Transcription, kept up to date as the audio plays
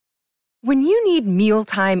When you need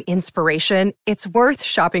mealtime inspiration, it's worth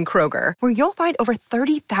shopping Kroger, where you'll find over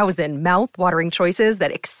 30,000 mouth-watering choices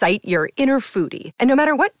that excite your inner foodie. And no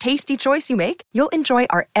matter what tasty choice you make, you'll enjoy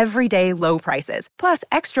our everyday low prices, plus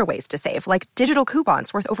extra ways to save, like digital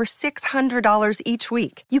coupons worth over $600 each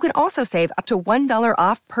week. You can also save up to $1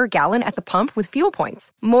 off per gallon at the pump with fuel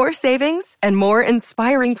points. More savings and more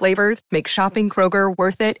inspiring flavors make shopping Kroger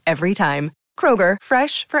worth it every time. Kroger,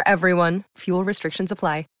 fresh for everyone. Fuel restrictions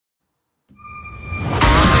apply.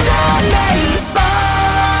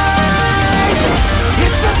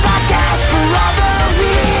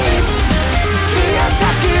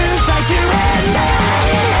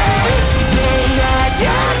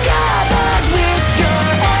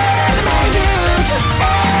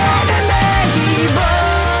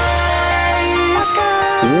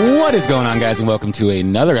 What is going on, guys, and welcome to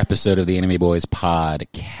another episode of the Anime Boys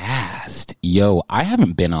podcast. Yo, I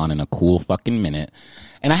haven't been on in a cool fucking minute,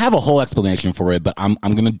 and I have a whole explanation for it, but I'm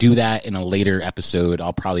going to do that in a later episode.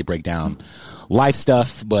 I'll probably break down life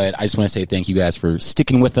stuff, but I just want to say thank you guys for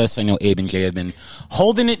sticking with us. I know Abe and Jay have been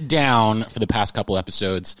holding it down for the past couple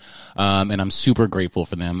episodes, and I'm super grateful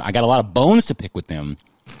for them. I got a lot of bones to pick with them.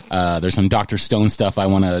 There's some Dr. Stone stuff I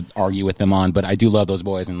want to argue with them on, but I do love those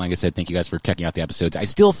boys, and like I said, thank you guys for checking out the episodes. I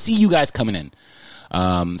still see you guys coming in.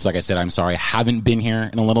 So like I said, I'm sorry I haven't been here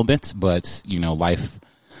in a little bit, but, you know, life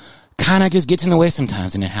kind of just gets in the way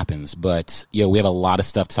sometimes, and it happens. But, we have a lot of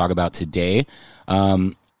stuff to talk about today.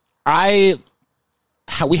 We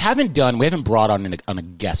haven't brought on a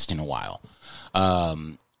guest in a while.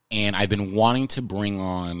 And I've been wanting to bring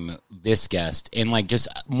on this guest and, like, just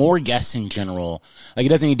more guests in general. Like, it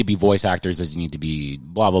doesn't need to be voice actors. It doesn't need to be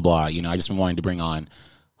blah, blah, blah. You know, I just been wanting to bring on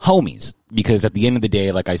homies. Because at the end of the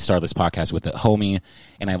day, like, I started this podcast with a homie,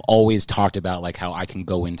 and I've always talked about, like, how I can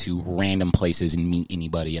go into random places and meet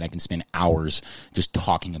anybody, and I can spend hours just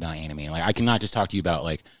talking about anime. Like, I cannot just talk to you about,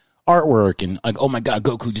 like, artwork and, like, oh my god,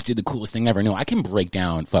 Goku just did the coolest thing ever. No, I can break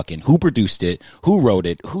down fucking who produced it, who wrote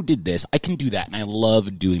it, who did this. I can do that, and I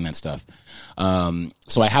love doing that stuff.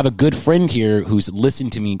 So I have a good friend here who's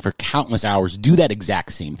listened to me for countless hours do that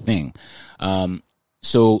exact same thing.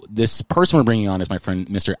 So this person we're bringing on is my friend,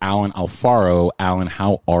 Mr. Alan Alfaro. Alan,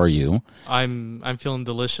 how are you? I'm feeling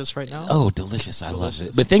delicious right now. Oh, delicious. I love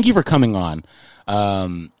it. But thank you for coming on.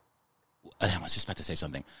 I was just about to say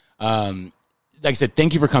something. Like I said,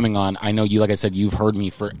 thank you for coming on. I know you, like I said, you've heard me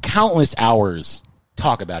for countless hours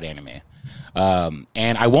talk about anime.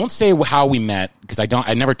 And I won't say how we met, because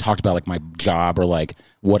I never talked about, like, my job or, like,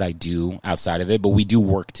 what I do outside of it, but we do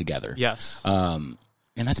work together. Yes.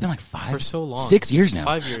 And that's been like for so long. 6 years now.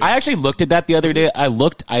 5 years. I actually looked at that the other day. I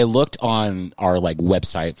looked on our, like,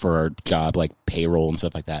 website for our job, like, payroll and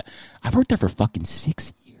stuff like that. I've worked there for fucking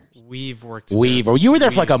 6 years. We've worked. Or you were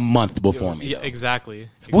there for like a month before me. Yeah, exactly.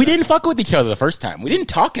 We didn't fuck with each other the first time. We didn't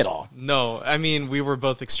talk at all. No, I mean, we were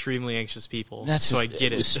both extremely anxious people. I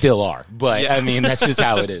get it. We still are. But, yeah. I mean, that's just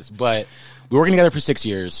how it is. But we were working together for 6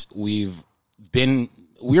 years. We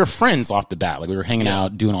were friends off the bat. Like, we were hanging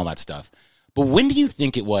out, doing all that stuff. But when do you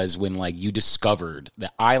think it was when, like, you discovered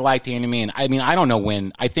that I liked anime? And I mean, I don't know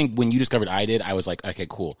when. I think when you discovered I did, I was like, okay,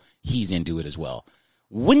 cool. He's into it as well.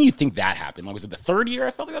 When do you think that happened? Like, was it the third year?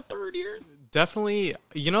 I felt like the third year. Definitely.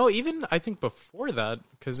 You know, even I think before that,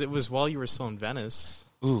 because it was while you were still in Venice.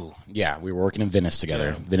 Ooh, yeah. We were working in Venice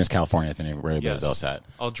together. Yeah. Venice, California, if anybody's else at.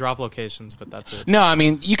 I'll drop locations, but that's it. No, I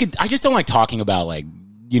mean, you could. I just don't like talking about, like,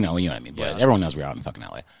 you know what I mean? But everyone knows we're out in fucking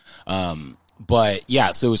LA. But,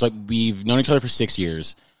 yeah, so it was like we've known each other for 6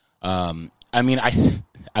 years. I mean,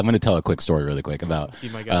 I'm going to tell a quick story really quick about,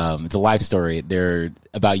 it's a life story.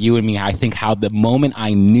 About you and me. I think how the moment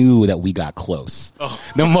I knew that we got close,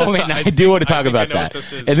 the moment I do want to talk about that.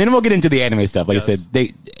 And then we'll get into the anime stuff. Like I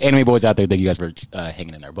said, anime boys out there, thank you guys for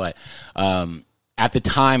hanging in there. But at the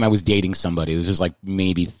time I was dating somebody. This was like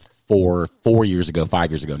maybe 5 years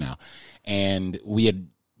ago now. And we had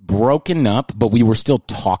broken up, but we were still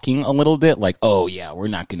talking a little bit, like, oh yeah, we're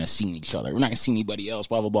not gonna see each other, we're not gonna see anybody else,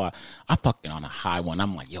 blah blah blah. I fucking on a high one.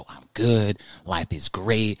 I'm like, yo, I'm good, life is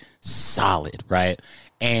great, solid, right?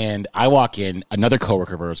 And I walk in, another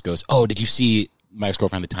coworker of ours goes, oh, did you see my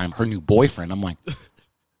ex-girlfriend at the time, her new boyfriend? I'm like,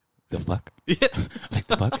 the fuck? Yeah. I was like,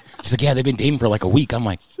 the fuck? She's like, yeah, they've been dating for like a week. I'm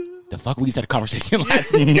like, the fuck? We just had a conversation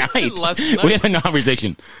last night. We had a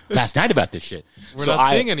conversation last night about this shit. We're not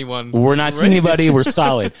seeing anyone. We're not seeing anybody. We're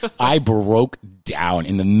solid. I broke down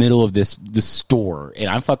in the middle of this store, and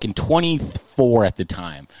I'm fucking 24 at the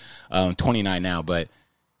time, 29 now, but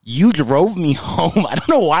you drove me home. I don't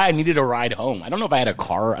know why I needed a ride home. I don't know if I had a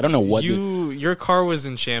car. I don't know what. Your car was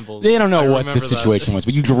in shambles. They don't know what the situation was,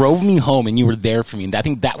 but you drove me home, and you were there for me. And I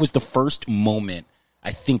think that was the first moment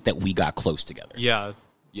I think that we got close together. Yeah.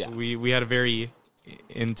 Yeah. We had a very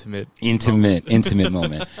intimate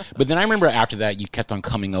moment. But then I remember after that, you kept on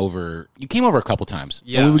coming over. You came over a couple times.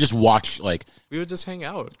 Yeah. And we would just watch, like... We would just hang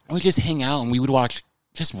out. We would just hang out, and we would watch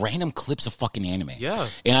just random clips of fucking anime. Yeah.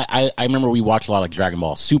 And I remember we watched a lot of, like, Dragon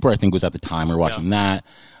Ball Super, I think was at the time. We were watching that.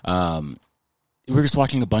 We were just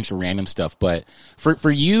watching a bunch of random stuff. But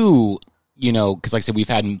for you, you know, because like I said, we've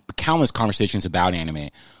had countless conversations about anime.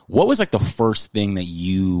 What was, like, the first thing that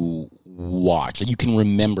you watched? Like, you can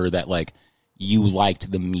remember that, like, you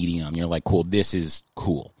liked the medium. You're like, cool, this is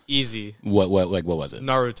cool. Easy. What was it?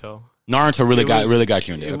 Naruto. Naruto really got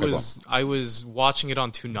you into it. Okay, I was watching it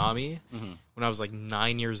on Toonami when I was like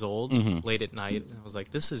 9 years old, late at night. And I was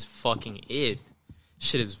like, this is fucking it.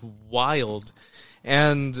 Shit is wild.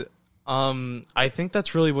 And I think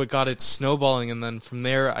that's really what got it snowballing. And then from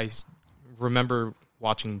there, I remember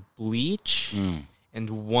watching Bleach and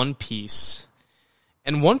One Piece.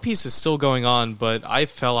 And One Piece is still going on, but I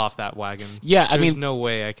fell off that wagon. Yeah, There's no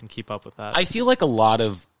way I can keep up with that. I feel like a lot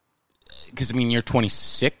of... Because, I mean, you're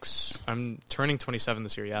 26. I'm turning 27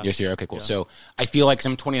 this year, yeah. This year, okay, cool. Yeah. So I feel like, 'cause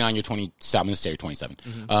I'm 29, you're 27. I'm going to say you're 27.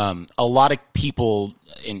 A lot of people,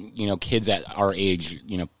 and, you know, kids at our age,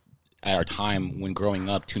 you know, at our time when growing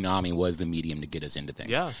up, Toonami was the medium to get us into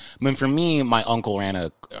things. Yeah. I mean, for me, my uncle ran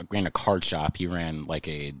a card shop. He ran like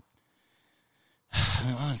a...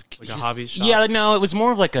 Like a hobby shop? Yeah, no, it was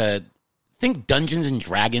more of like a... Think Dungeons and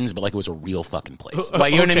Dragons, but like it was a real fucking place.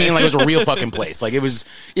 Like, you know what I mean? Like it was a real fucking place. Like it was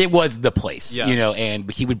the place, you know, and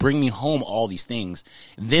he would bring me home all these things.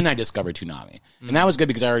 Then I discovered Toonami. And that was good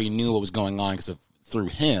because I already knew what was going on through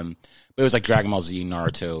him. But it was like Dragon Ball Z,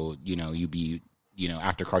 Naruto, you know,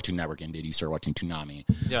 after Cartoon Network ended, you started watching Toonami.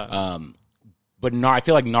 Yeah. But I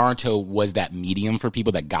feel like Naruto was that medium for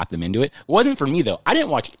people that got them into it. It wasn't for me though. I didn't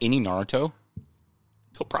watch any Naruto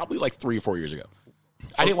until probably like 3 or 4 years ago.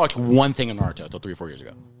 I didn't watch one thing in Naruto until 3 or 4 years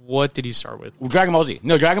ago. What did you start with? Dragon Ball Z.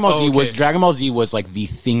 No, Dragon Ball Z was like the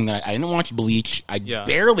thing that I didn't watch Bleach. I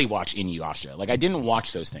barely watched Inuyasha. Like I didn't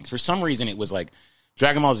watch those things. For some reason it was like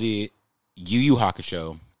Dragon Ball Z, Yu Yu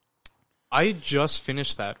Hakusho. I just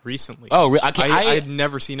finished that recently. Oh, okay. I had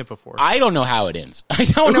never seen it before. I don't know how it ends.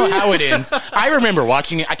 I remember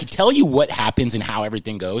watching it. I could tell you what happens and how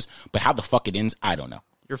everything goes, but how the fuck it ends, I don't know.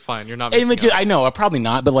 You're fine. You're not missing out. I know. Probably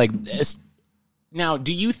not, but like... Now,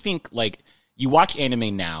 do you think, like, you watch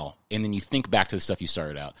anime now, and then you think back to the stuff you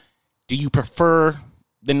started out, do you prefer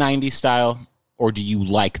the 90s style, or do you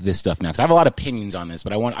like this stuff now? Because I have a lot of opinions on this,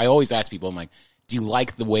 but I always ask people, I'm like, do you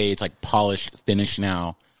like the way it's, like, polished, finished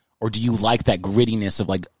now, or do you like that grittiness of,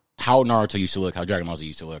 like, how Naruto used to look, how Dragon Ball Z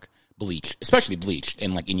used to look, Bleach, especially Bleach,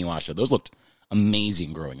 and, like, Inuyasha. Those looked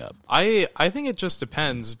amazing growing up. I think it just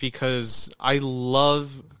depends, because I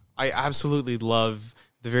absolutely love...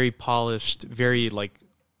 the very polished, very, like,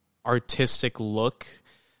 artistic look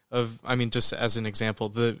of, I mean, just as an example,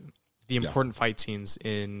 the important fight scenes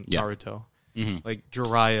in Naruto. Like,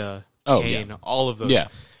 Jiraiya, Pain, all of those. Yeah.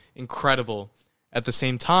 Incredible. At the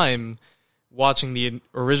same time, watching the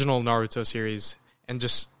original Naruto series and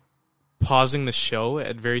just pausing the show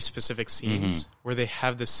at very specific scenes where they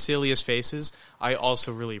have the silliest faces, I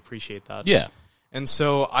also really appreciate that. Yeah. And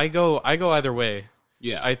so I go either way.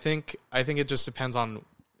 Yeah. I think it just depends on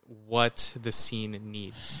what the scene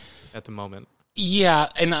needs at the moment. Yeah,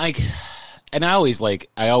 and I always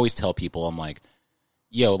tell people, I'm like,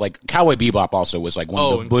 yo, like Cowboy Bebop also was like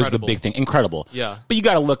was the big thing. Incredible. Yeah. But you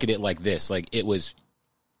got to look at it like this. Like it was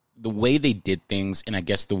the way they did things, and I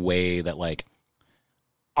guess the way that like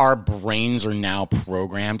our brains are now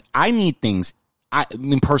programmed. I need things. I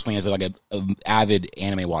mean, personally, as like a avid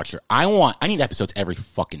anime watcher, I need episodes every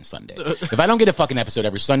fucking Sunday. If I don't get a fucking episode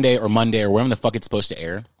every Sunday or Monday or whenever the fuck it's supposed to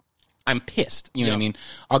air, I'm pissed. You know what I mean?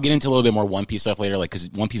 I'll get into a little bit more One Piece stuff later, like, because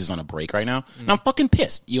One Piece is on a break right now, and I'm fucking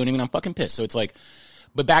pissed. You know what I mean? I'm fucking pissed. So it's like,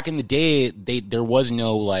 but back in the day, there was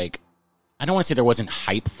no, like, I don't want to say there wasn't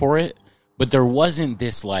hype for it, but there wasn't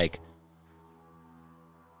this, like,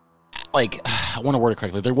 I want to word it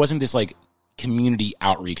correctly. There wasn't this, like, community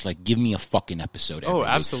outreach, like, give me a fucking episode every week.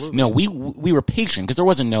 Absolutely. No, we were patient because there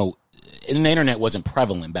wasn't no, and the internet wasn't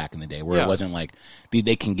prevalent back in the day where it wasn't like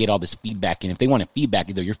they can get all this feedback, and if they want feedback,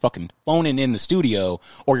 either you're fucking phoning in the studio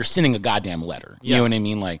or you're sending a goddamn letter. You know what I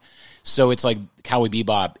mean? Like, so it's like Cowboy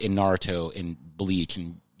Bebop and Naruto and Bleach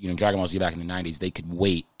and, you know, Dragon Ball Z back in the 90s, they could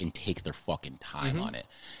wait and take their fucking time on it.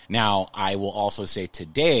 Now, I will also say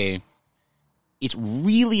today, it's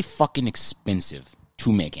really fucking expensive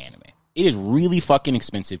to make anime. It is really fucking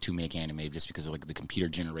expensive to make anime just because of like the computer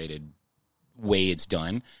generated way it's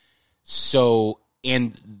done. So,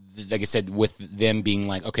 and like I said, with them being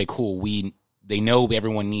like, okay, cool, they know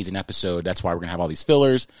everyone needs an episode. That's why we're going to have all these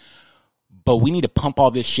fillers. But we need to pump all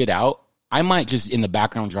this shit out. I might just, in the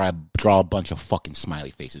background, draw a bunch of fucking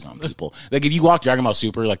smiley faces on people. Like, if you watch Dragon Ball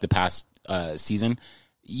Super, like, the past season,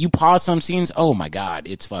 you pause some scenes, oh, my God,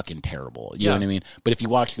 it's fucking terrible. You know what I mean? But if you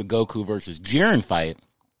watch the Goku versus Jiren fight,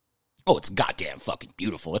 oh, it's goddamn fucking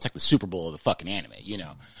beautiful. It's like the Super Bowl of the fucking anime, you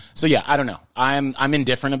know? So, yeah, I don't know. I'm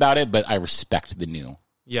indifferent about it, but I respect the new.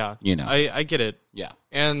 Yeah. You know? I get it. Yeah.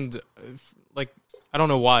 And, like, I don't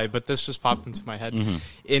know why, but this just popped into my head.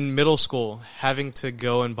 In middle school, having to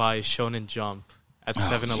go and buy Shonen Jump at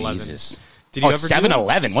 7-Eleven. Jesus. Did you ever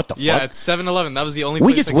 7-Eleven? What the fuck? Yeah, at 7-Eleven. That was the only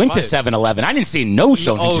we place just went to 7-Eleven. I didn't see no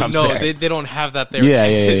Shonen Jumps there. They don't have that there.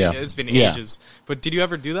 Yeah. It's been ages. But did you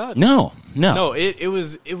ever do that? No. No, it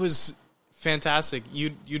was fantastic.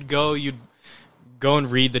 You'd go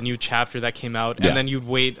and read the new chapter that came out, and then you'd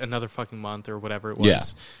wait another fucking month or whatever it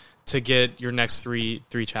was to get your next three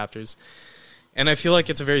chapters. And I feel like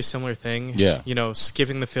it's a very similar thing. Yeah. You know,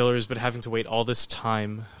 skipping the fillers, but having to wait all this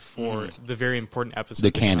time for the very important episode.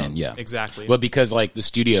 The canon, yeah. Exactly. Well, because, like, the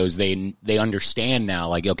studios, they understand now,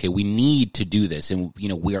 like, okay, we need to do this, and, you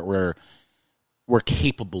know, we're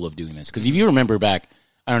capable of doing this. Because if you remember back,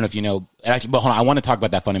 I don't know if you know, actually, but hold on, I want to talk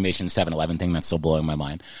about that Funimation 7-Eleven thing that's still blowing my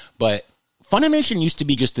mind. But Funimation used to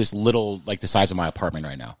be just this little, like, the size of my apartment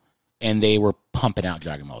right now. And they were pumping out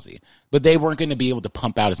Dragon Ball Z. But they weren't going to be able to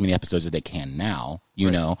pump out as many episodes as they can now, you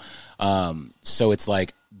know? So it's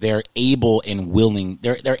like they're able and willing.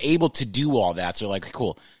 They're able to do all that. So, like,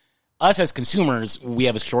 cool. Us as consumers, we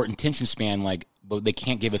have a short attention span, like, but they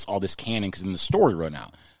can't give us all this canon because then the story run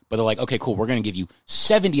out. But they're like, okay, cool, we're going to give you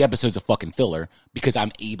 70 episodes of fucking filler because I'm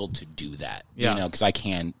able to do that, you know, because I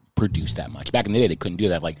can produce that much. Back in the day, they couldn't do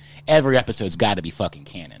that. Like, every episode's got to be fucking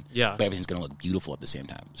canon. Yeah. But everything's going to look beautiful at the same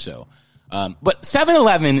time. So, but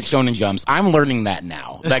 7-Eleven Shonen Jumps, I'm learning that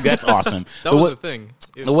now. Like, that's awesome. That was the thing.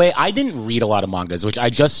 The way I didn't read a lot of mangas, which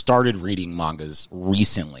I just started reading mangas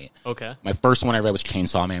recently. Okay. My first one I read was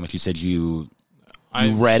Chainsaw Man, which you said you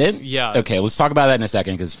read it? Yeah. Okay, let's talk about that in a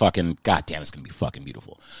second because fucking, goddamn, it's going to be fucking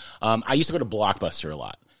beautiful. I used to go to Blockbuster a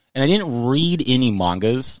lot. And I didn't read any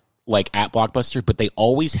mangas, like, at Blockbuster, but they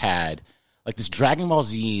always had, like, this Dragon Ball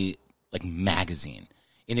Z, like, magazine.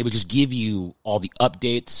 And they would just give you all the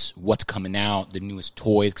updates, what's coming out, the newest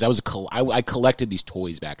toys. Because I collected these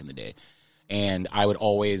toys back in the day. And I would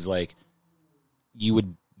always, like, you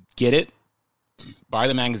would get it, buy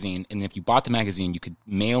the magazine, and if you bought the magazine, you could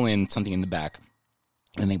mail in something in the back,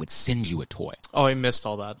 and they would send you a toy. Oh, I missed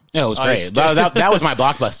all that. No, it was great. That was my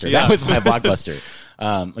Blockbuster. Yeah. That was my Blockbuster.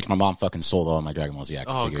 Which my mom fucking sold all my Dragon Ball Z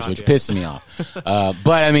action figures, which pissed me off.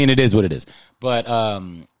 But, I mean, it is what it is. But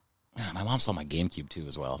my mom sold my GameCube, too,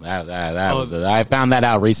 as well. I found that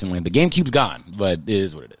out recently. The GameCube's gone, but it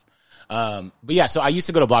is what it is. But, yeah, so I used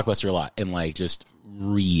to go to Blockbuster a lot and, like, just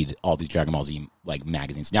read all these Dragon Ball Z, like,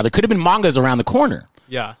 magazines. Now, there could have been mangas around the corner.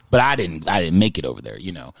 Yeah. But I didn't make it over there,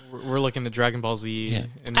 you know. We're looking at Dragon Ball Z. Yeah.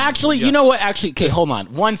 And, actually, you know what? Actually, okay, hold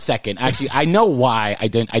on 1 second. Actually, I know why I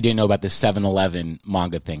didn't know about the 7-Eleven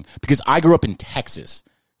manga thing. Because I grew up in Texas.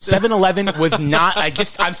 7-Eleven was not,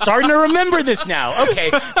 I'm starting to remember this now. Okay,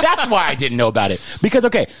 that's why I didn't know about it. Because,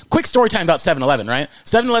 okay, quick story time about 7-Eleven, right?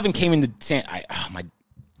 7-Eleven came into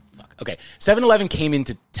 7-Eleven came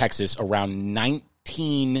into Texas around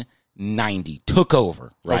 1990, took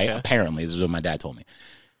over, right? Okay. Apparently, this is what my dad told me.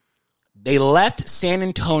 They left San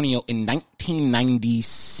Antonio in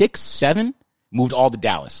 1996, 7, moved all to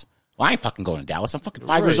Dallas. Well, I ain't fucking going to Dallas. I'm fucking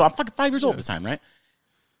 5 years old. I'm fucking 5 years old at the time, right?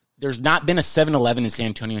 There's not been a 7-Eleven in San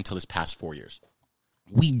Antonio until this past 4 years.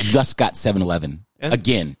 We just got 7-Eleven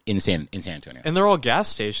again in San Antonio. And they're all gas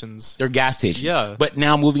stations. They're gas stations. Yeah. But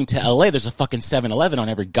now moving to LA, there's a fucking 7-Eleven on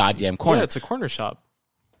every goddamn corner. Yeah, it's a corner shop.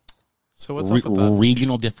 So what's up with that?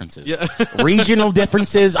 Regional differences. Yeah. Regional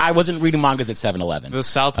differences. I wasn't reading mangas at 7-Eleven. The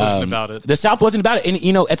South wasn't about it. The South wasn't about it. And,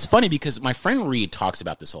 you know, it's funny because my friend Reed talks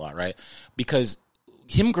about this a lot, right? Because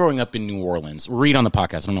him growing up in New Orleans, Reed on the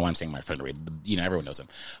podcast, I don't know why I'm saying my friend Reed. You know, everyone knows him.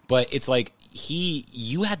 But it's like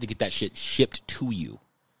you had to get that shit shipped to you.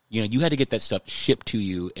 You know, you had to get that stuff shipped to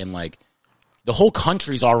you, and, like, the whole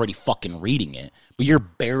country's already fucking reading it, but you're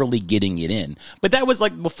barely getting it in. But that was,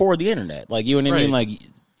 like, before the internet. Like, you know what I mean? Like,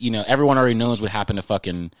 you know, everyone already knows what happened to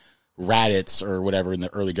fucking Raditz or whatever in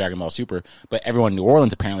the early Dragon Ball Super, but everyone in New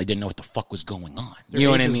Orleans apparently didn't know what the fuck was going on. You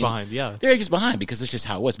know what I mean? Behind, yeah. They're ages behind because that's just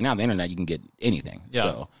how it was. But now on the internet, you can get anything. Yeah.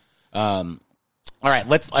 So, all right,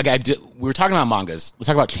 we were talking about mangas. Let's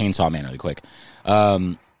talk about Chainsaw Man really quick.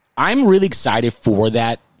 I'm really excited for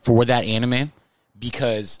that anime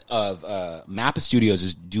because of Mappa Studios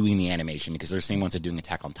is doing the animation because they're the same ones that are doing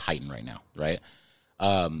Attack on Titan right now, right?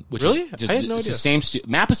 Which Really? Is I had no it's idea. the same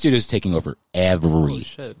Mappa Studios is taking over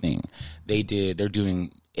everything. They're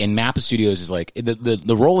doing, and Mappa Studios is like,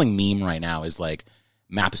 the rolling meme right now is like,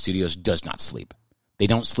 Mappa Studios does not sleep. They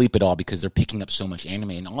don't sleep at all because they're picking up so much anime,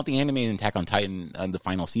 and all the anime in Attack on Titan, the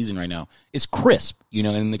final season right now, is crisp,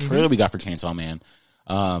 and the trailer we got for Chainsaw Man,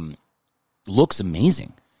 looks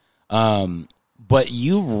amazing. But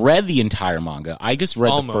you've read the entire manga. I just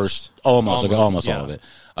read the first, almost yeah. all of it.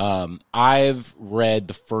 I've read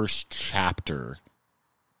the first chapter.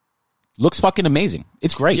 Looks fucking amazing.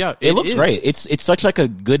 It's great. Yeah, it looks is. great. It's such like a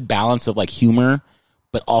good balance of like humor,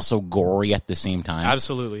 but also gory at the same time.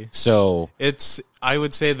 Absolutely. So I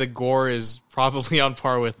would say the gore is probably on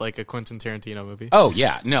par with like a Quentin Tarantino movie. oh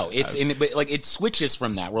yeah, no, but like it switches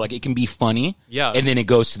from that where like it can be funny, Yeah. and then it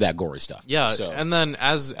goes to that gory stuff. Yeah, So and then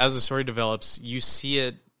as the story develops, you see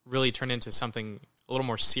it really turn into something a little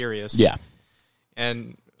more serious. yeah,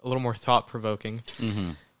 And a little more thought provoking. Mm-hmm.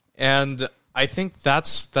 And I think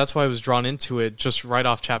that's why I was drawn into it just right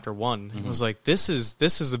off chapter 1. It was like this is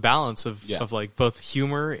the balance of like both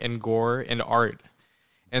humor and gore and art.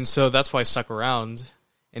 And so that's why I stuck around.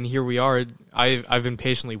 And here we are. I've been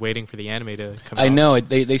patiently waiting for the anime to come out. I know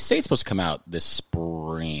they say it's supposed to come out this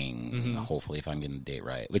spring. Hopefully, if I'm getting the date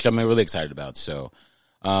right, which I'm really excited about. So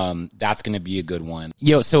that's going to be a good one.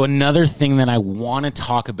 So another thing that I want to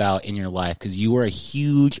talk about in your life, because you are a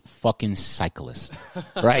huge fucking cyclist,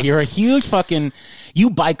 right? You're a huge fucking,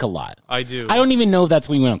 you bike a lot. I do. I don't even know if that's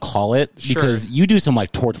what you want to call it, because you do some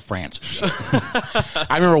like Tour de France shit.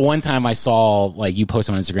 I remember one time I saw like you post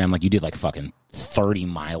on Instagram, like you did like fucking 30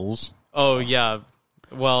 miles. Oh, yeah.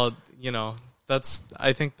 Well,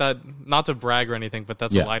 I think that, not to brag or anything, but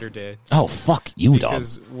that's a lighter day. Oh, fuck you, dog.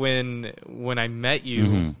 Because when I met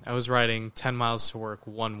you, I was riding 10 miles to work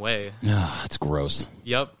one way. That's gross.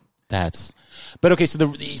 Yep. But okay, so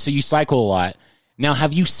you cycle a lot. Now,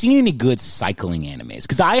 have you seen any good cycling animes?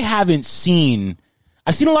 Because I've seen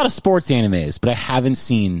a lot of sports animes, but I haven't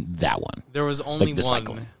seen that one. There was only one.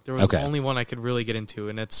 cycling. There was Okay. only one I could really get into,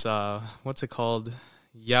 and it's what's it called?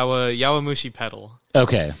 Yawamushi Pedal.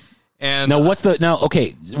 Okay. And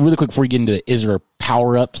okay, really quick before you get into it, is there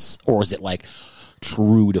power-ups, or is it like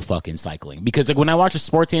true to fucking cycling? Because like when I watch a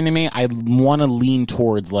sports anime, I want to lean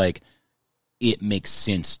towards like it makes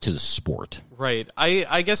sense to the sport. right.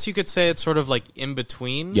 I guess you could say it's sort of like in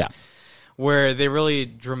between. Yeah. Where they really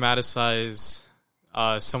dramatize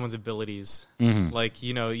someone's abilities. Mm-hmm. Like,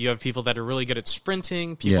 you have people that are really good at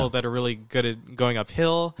sprinting, people that are really good at going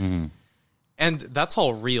uphill. Mm-hmm. And that's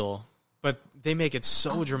all real, but they make it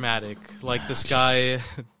so dramatic. Like this guy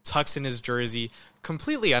tucks in his jersey,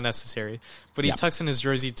 completely unnecessary, but he tucks in his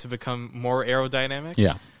jersey to become more aerodynamic.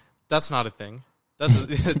 Yeah. That's not a thing. That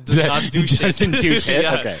does not do shit. Doesn't do shit?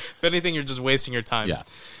 Yeah. Okay. If anything, you're just wasting your time. Yeah.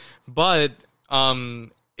 But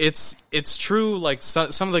it's true. Like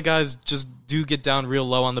some of the guys just do get down real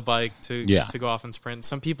low on the bike to go off and sprint.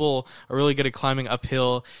 Some people are really good at climbing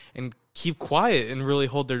uphill and keep quiet and really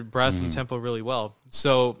hold their breath and tempo really well.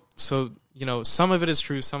 So some of it is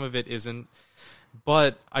true, some of it isn't.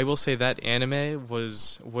 But I will say that anime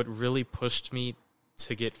was what really pushed me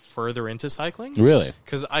to get further into cycling. Really?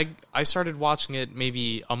 Because I started watching it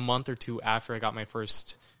maybe a month or two after I got my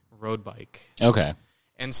first road bike. Okay.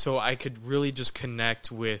 And so I could really just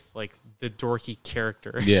connect with like the dorky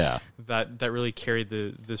character. Yeah. that really carried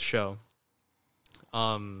the show.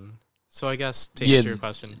 So I guess to answer your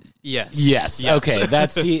question, yes. Okay.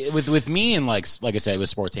 That's with me and like I said with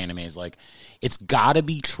sports animes, like it's got to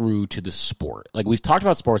be true to the sport. Like we've talked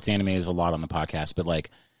about sports animes a lot on the podcast, but like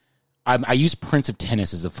I use Prince of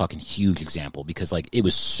Tennis as a fucking huge example because like it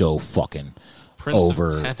was so fucking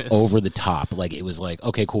over the top. Like it was like,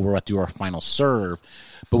 okay, cool, we're about to do our final serve.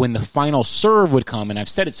 But when the final serve would come, and I've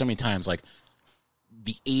said it so many times, like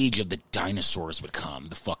the age of the dinosaurs would come,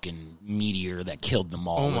 the fucking meteor that killed them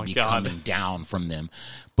all would be coming down from them.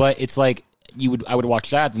 But it's like I would watch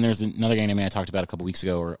that. Then there's another anime I talked about a couple weeks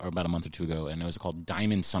ago or about a month or two ago, and it was called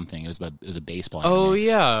Diamond something. It was a baseball anime. Oh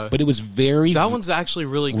yeah, but it was that one's actually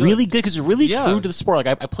really good. Really good because it's really true to the sport.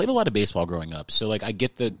 Like I played a lot of baseball growing up, so like I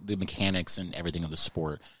get the mechanics and everything of the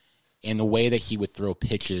sport, and the way that he would throw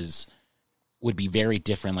pitches would be very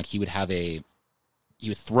different. Like he would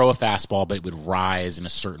throw a fastball, but it would rise in a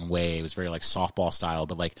certain way. It was very like softball style,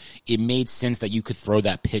 but like it made sense that you could throw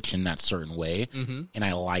that pitch in that certain way, and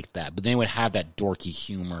I liked that. But then it would have that dorky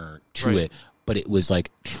humor to it, but it was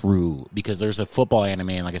like true because there's a football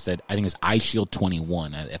anime, and like I said, I think it's Eye Shield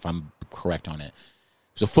 21, if I'm correct on it.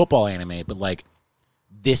 It's a football anime, but like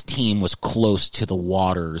this team was close to the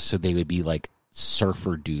water, so they would be like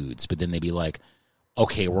surfer dudes, but then they'd be like,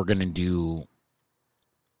 okay, we're gonna do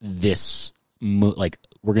this like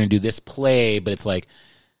we're gonna do this play, but it's like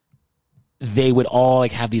they would all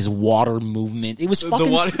like have these water movement. It was fucking,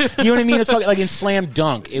 you know what I mean? It's like in Slam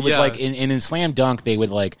Dunk. It was like in Slam Dunk they would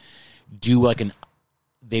like do like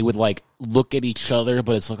they would like look at each other,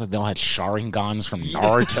 but it's like they all had Sharingans from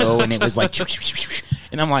Naruto, and it was like,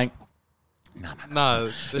 and I'm like, no.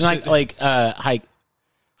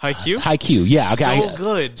 Haikyuu, yeah.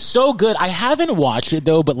 Okay, so good. I haven't watched it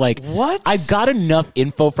though, but like, what? I got enough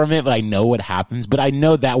info from it, but I know what happens. But I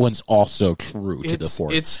know that one's also true to the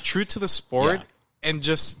sport. It's true to the sport, and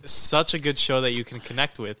just such a good show that you can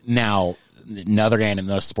connect with. Now,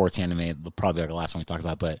 another sports anime, probably like the last one we talked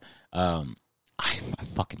about, but I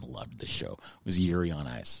fucking loved this show. It was Yuri on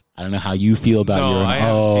Ice. I don't know how you feel about Yuri on Ice.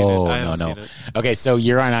 I haven't seen it. Okay, so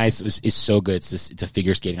Yuri on Ice is so good. It's a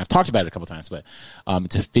figure skating. I've talked about it a couple times, but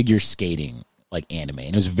it's a figure skating like anime, and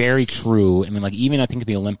it was very true. And then like even I think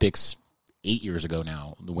the Olympics 8 years ago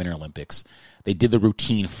now, the Winter Olympics, they did the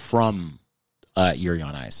routine from Yuri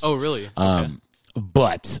on Ice. Oh, really?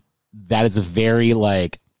 But that is a very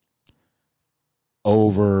like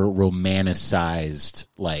over romanticized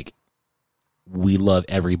like. We love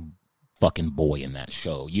every fucking boy in that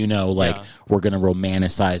show. You know, like we're gonna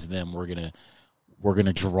romanticize them. We're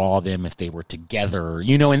gonna draw them if they were together.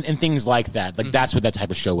 You know, and things like that. Like that's what that type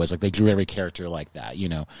of show was. Like they drew every character like that. You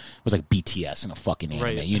know, it was like BTS in a fucking anime.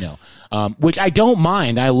 Right. You know, which I don't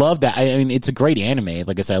mind. I love that. I mean, it's a great anime.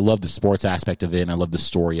 Like I said, I love the sports aspect of it, and I love the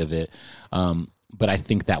story of it. But I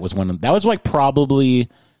think that was like probably.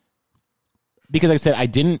 Because like I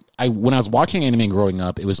said, when I was watching anime growing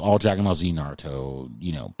up, it was all Dragon Ball Z, Naruto,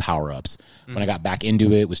 you know, power-ups. When I got back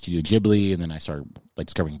into it was Studio Ghibli, and then I started like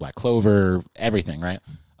discovering Black Clover, everything, right?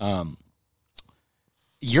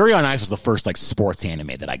 Yuri on Ice was the first like sports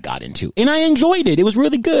anime that I got into, and I enjoyed it. It was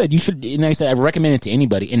really good. You should, and like I said, I recommend it to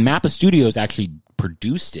anybody. And Mappa Studios actually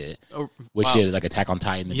produced it, which did like Attack on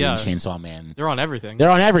Titan, the Chainsaw Man. They're on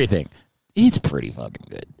everything. It's pretty fucking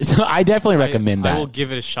good. So I definitely recommend that. I will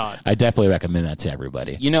give it a shot. I definitely recommend that to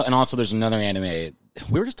everybody. You know, and also there's another anime.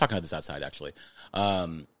 We were just talking about this outside, actually.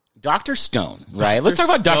 Dr. Stone, right? Let's talk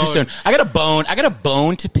about Dr. Stone. I got a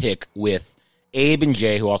bone to pick with Abe and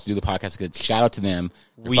Jay, who also do the podcast. Shout out to them.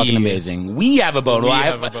 They're fucking amazing. We have a bone.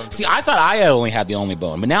 See, I thought I only had the only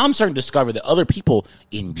bone, but now I'm starting to discover that other people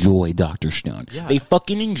enjoy Dr. Stone. Yeah. They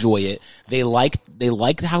fucking enjoy it. They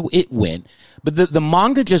liked how it went. But the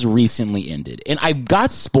manga just recently ended, and I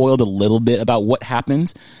got spoiled a little bit about what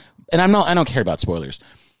happens. And I don't care about spoilers,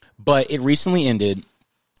 but it recently ended,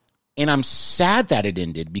 and I'm sad that it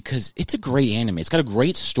ended because it's a great anime. It's got a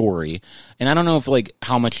great story, and I don't know if like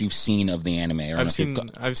how much you've seen of the anime. Or I've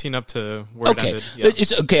seen up to where it ended. Yeah.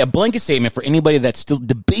 It's okay. A blanket statement for anybody that's still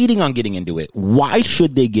debating on getting into it. Why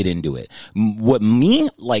should they get into it?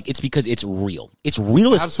 It's because it's real. It's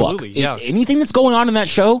real as fuck. Yeah. Anything that's going on in that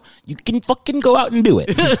show, you can fucking go out and do it.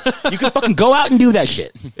 You can fucking go out and do that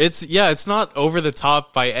shit. It's not over the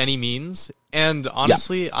top by any means. And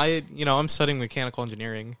honestly, I'm studying mechanical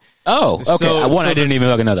engineering. Oh, okay. I didn't even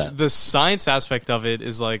fucking know that. The science aspect of it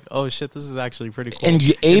is like, oh shit, this is actually pretty cool. And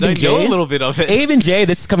Abe and Jay, I know a little bit of it. Abe and Jay,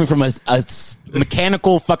 this is coming from a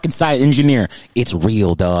mechanical fucking science engineer. It's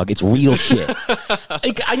real, dog. It's real shit.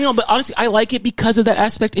 But honestly, I like it because of that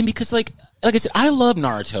aspect, and because like I said, I love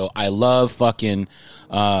Naruto. I love fucking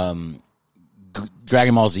Dragon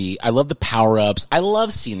Ball Z. I love the power ups. I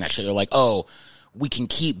love seeing that shit. They're like, oh, we can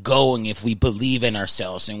keep going if we believe in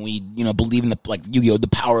ourselves and we, believe in the, like, Yu-Gi-Oh, the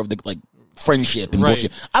power of the, like, friendship and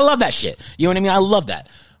bullshit. I love that shit. You know what I mean? I love that.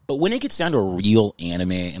 But when it gets down to a real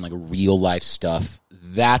anime and, like, real life stuff,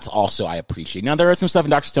 that's also I appreciate. Now, there are some stuff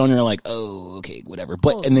in Dr. Stone and you're like, oh, okay, whatever.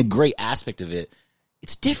 But, and the great aspect of it,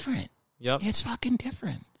 it's different. Yep. It's fucking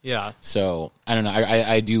different. Yeah. So, I don't know.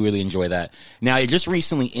 I do really enjoy that. Now, it just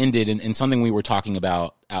recently ended, and something we were talking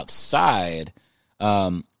about outside,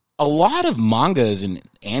 a lot of mangas and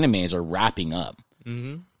animes are wrapping up.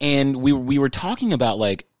 Mm-hmm. And we were talking about,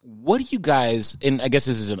 like, what do you guys, and I guess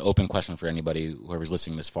this is an open question for anybody, whoever's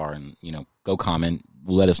listening this far, and, go comment,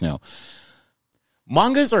 let us know.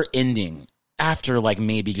 Mangas are ending after, like,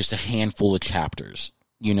 maybe just a handful of chapters.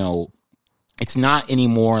 It's not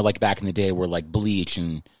anymore like back in the day where, like, Bleach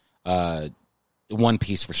and One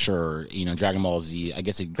Piece for sure, Dragon Ball Z, I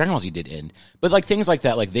guess Dragon Ball Z did end, but like things like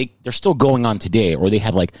that, like they're still going on today, or they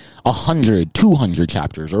had like 100, 200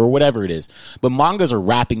 chapters or whatever it is. But mangas are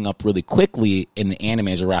wrapping up really quickly and the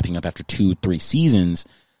animes are wrapping up after 2-3 seasons.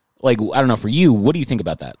 Like, I don't know, for you, what do you think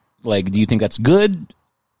about that? Like, do you think that's good,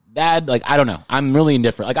 bad? Like, I don't know. I'm really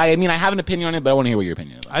indifferent. Like, I have an opinion on it, but I want to hear what your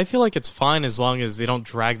opinion is. I feel like it's fine as long as they don't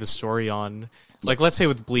drag the story on. Like, let's say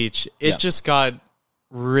with Bleach, it just got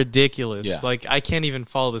ridiculous. Yeah. Like, I can't even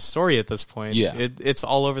follow the story at this point. Yeah. It's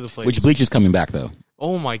all over the place. Which Bleach is coming back though.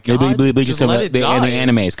 Oh my god! Bleach is Just coming let back. it die. And the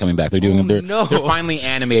anime is coming back. They're doing. They're no. finally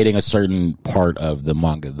animating a certain part of the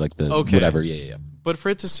manga, like the whatever. Yeah. But for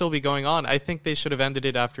it to still be going on, I think they should have ended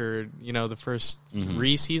it after the first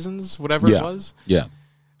 3 seasons, whatever it was. Yeah.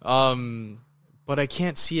 But I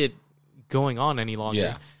can't see it going on any longer.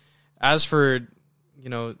 Yeah. As for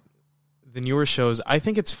the newer shows, I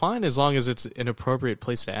think it's fine as long as it's an appropriate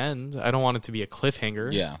place to end. I don't want it to be a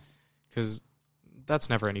cliffhanger. Yeah. Because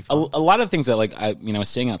that's never any fun. A lot of things that like I was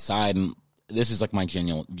staying outside, and this is like my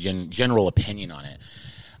general opinion on it.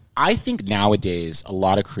 I think nowadays a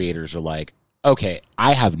lot of creators are like, okay,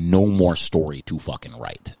 I have no more story to fucking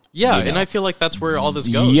write. Yeah, and I feel like that's where all this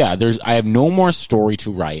goes. Yeah, I have no more story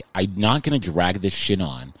to write. I'm not going to drag this shit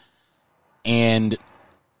on. And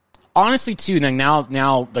honestly, too,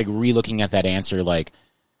 now like re-looking at that answer, like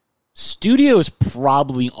studios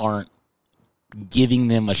probably aren't giving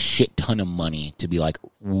them a shit ton of money to be like,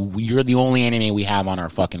 you're the only anime we have on our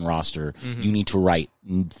fucking roster. Mm-hmm. You need to write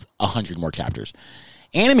 100 more chapters.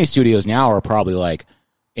 Anime studios now are probably like,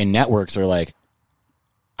 and networks are like,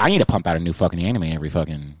 I need to pump out a new fucking anime every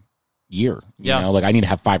fucking year. You know, like I need to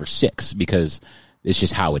have 5 or 6 because it's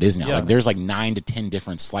just how it is now. Yeah. Like there's like 9 to 10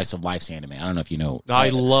 different slice of life anime. I don't know if you know. I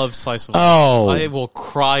love slice of life. Oh, I will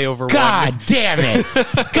cry over God one. Damn it.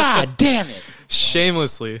 God damn it.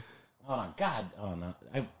 Shamelessly. Hold on. God. Oh no.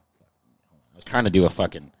 I was trying to do a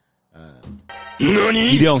fucking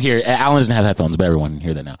you don't hear Alan doesn't have headphones, but everyone can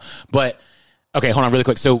hear that now. But okay, hold on really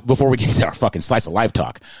quick. So before we get to our fucking slice of life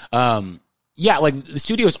talk, yeah, like the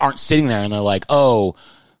studios aren't sitting there and they're like, oh,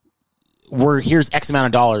 here's X amount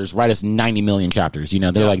of dollars, write us 90 million chapters.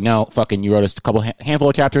 They're like, no, fucking, you wrote us a couple handful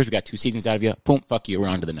of chapters, we got 2 seasons out of you, boom, fuck you, we're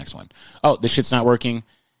on to the next one. Oh, this shit's not working.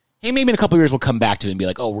 Hey, maybe in a couple of years we'll come back to it and be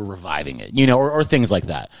like, oh, we're reviving it, or things like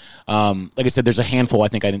that. Like I said, there's a handful. I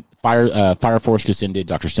think Fire Force just ended,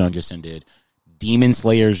 Dr. Stone just ended, Demon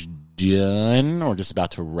Slayer's done or just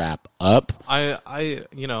about to wrap up. I'm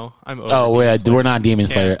over. Oh, yeah, we're not Demon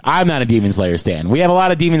Slayer. I'm not a Demon Slayer stan. We have a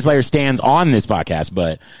lot of Demon Slayer stans on this podcast,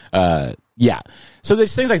 but yeah. So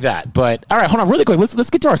there's things like that. But all right, hold on, really quick. Let's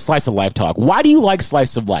get to our slice of life talk. Why do you like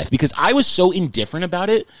slice of life? Because I was so indifferent about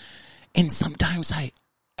it, and sometimes I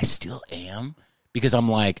still am because I'm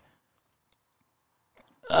like,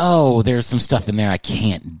 oh, there's some stuff in there I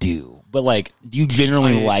can't do. But like, do you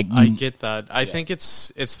generally like? I get that. I think it's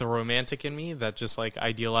the romantic in me that just like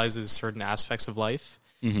idealizes certain aspects of life.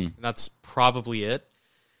 Mm-hmm. And that's probably it.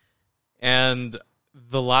 And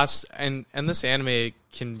the last and this anime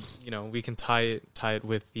can we can tie it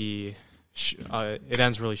with the it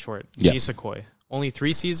ends really short. Yeah. Nisekoi. Only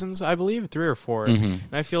 3 seasons, I believe, 3 or 4. Mm-hmm.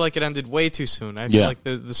 And I feel like it ended way too soon. I feel like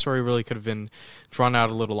the story really could have been drawn out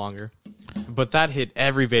a little longer. But that hit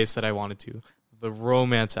every base that I wanted to. The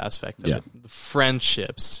romance aspect of it, the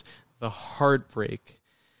friendships, the heartbreak.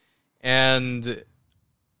 And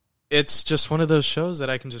it's just one of those shows that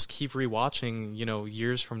I can just keep rewatching,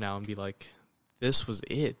 years from now and be like, this was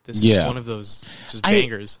it. This is one of those just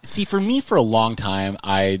bangers. See, for me, for a long time,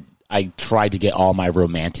 I tried to get all my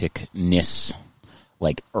romanticness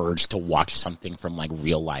like urge to watch something from like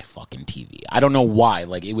real life fucking TV. I don't know why.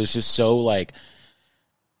 Like it was just so like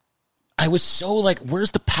I was so like, where's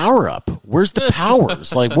the power up? Where's the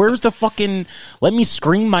powers? Like where's the fucking let me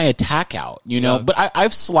scream my attack out, Yeah. But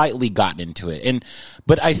I've slightly gotten into it.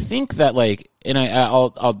 But I think that like and I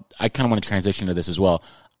kind of want to transition to this as well.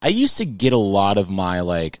 I used to get a lot of my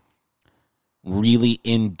like really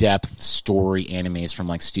in-depth story animes from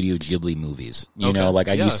like Studio Ghibli movies. You know, like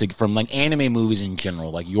I used to from like anime movies in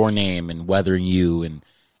general, like Your Name and Weathering You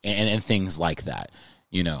and things like that.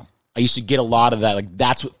 I used to get a lot of that. Like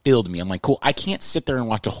that's what filled me. I'm like, cool. I can't sit there and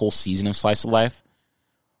watch a whole season of Slice of Life,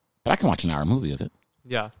 but I can watch an hour movie of it.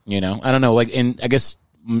 Yeah. I don't know. Like, and I guess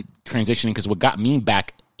transitioning because what got me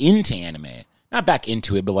back into anime. Not back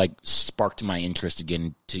into it, but like sparked my interest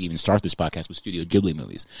again to even start this podcast with Studio Ghibli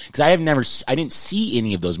movies. Because I didn't see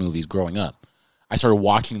any of those movies growing up. I started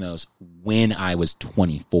watching those when I was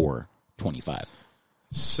 24, 25.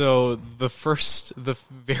 So the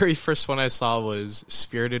very first one I saw was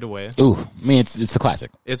Spirited Away. Ooh, I mean, it's the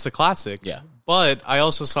classic. It's a classic. Yeah. But I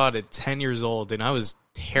also saw it at 10 years old, and I was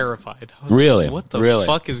terrified. I was really? Like, what the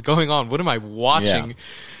fuck is going on? What am I watching?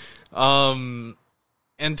 Yeah.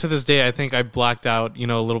 And to this day, I think I blacked out,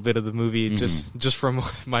 a little bit of the movie just from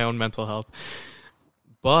my own mental health.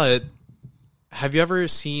 But have you ever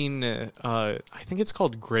seen, I think it's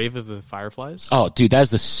called Grave of the Fireflies? Oh, dude, that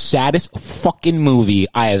is the saddest fucking movie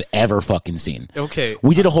I have ever fucking seen. Okay.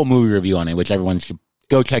 We did a whole movie review on it, which everyone should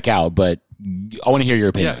go check out. But I want to hear your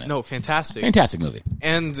opinion. Yeah, no, fantastic. Fantastic movie.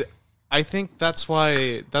 And I think that's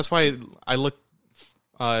why I look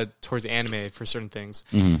towards anime for certain things,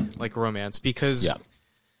 like romance, because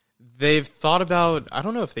they've thought about, I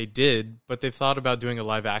don't know if they did, but they've thought about doing a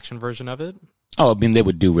live action version of it. Oh, I mean, they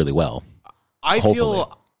would do really well. Hopefully.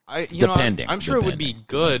 Depending. I'm sure it would be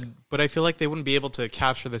good, but I feel like they wouldn't be able to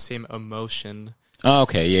capture the same emotion. Oh,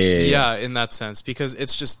 okay, yeah. Yeah, in that sense, because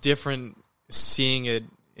it's just different seeing it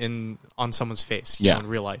on someone's face, you know, in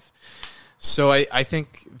real life. So I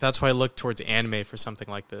think that's why I look towards anime for something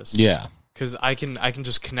like this. Yeah. Because I can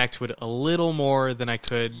just connect with it a little more than I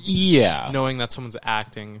could knowing that someone's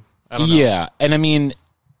acting. I don't know. Yeah, and I mean,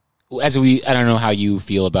 I don't know how you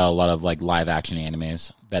feel about a lot of like live action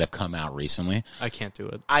animes that have come out recently. I can't do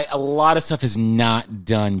it. A lot of stuff is not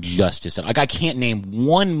done justice. Like, I can't name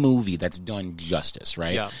one movie that's done justice,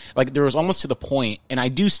 right? Yeah. Like, there was almost to the point, and I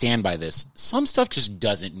do stand by this, some stuff just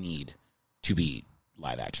doesn't need to be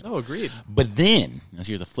live action. Oh, agreed. But then,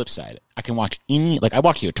 here's the flip side. I can watch I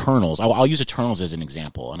watch the Eternals. I'll use Eternals as an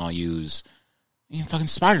example, and I'll use fucking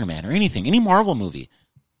Spider-Man or anything, any Marvel movie.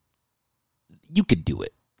 You could do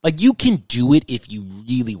it. Like, you can do it if you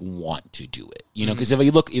really want to do it, you know? Because if you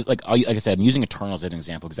look, like I said, I'm using Eternals as an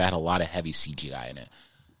example because that had a lot of heavy CGI in it.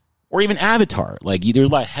 Or even Avatar. Like, there's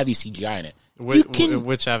a lot of heavy CGI in it.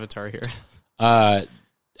 Which Avatar here?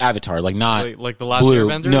 Avatar, like not... Like the Last Blue.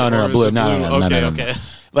 Airbender? No, Blue. No. Okay.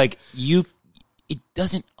 Like, it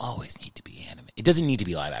doesn't always need to be anime. It doesn't need to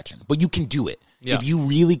be live action. But you can do it. Yeah. If you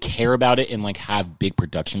really care about it and, like, have big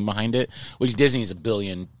production behind it, which Disney is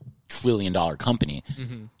 $1 trillion company,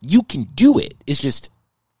 you can do it. It's just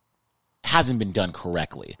hasn't been done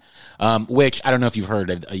correctly. Which I don't know if you've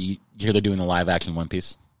heard. You hear they're doing the live action One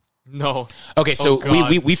Piece? No. Okay, so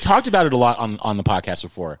we've talked about it a lot on the podcast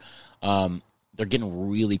before. They're getting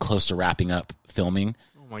really close to wrapping up filming.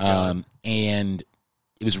 Oh my God. And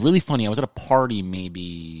it was really funny. I was at a party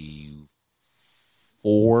maybe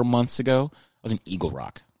 4 months ago. I was in Eagle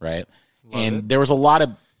Rock, right? There was a lot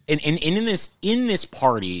of And in this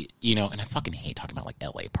party, you know, and I fucking hate talking about like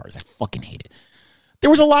LA parties. I fucking hate it. There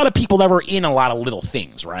was a lot of people that were in a lot of little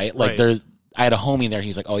things, right? Like I had a homie there.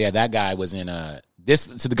 He's like, oh yeah, that guy was in this.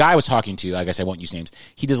 So the guy I was talking to, I guess I won't use names.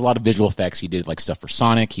 He does a lot of visual effects. He did like stuff for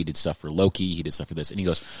Sonic. He did stuff for Loki. He did stuff for this. And he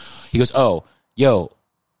goes, oh, yo,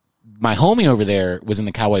 my homie over there was in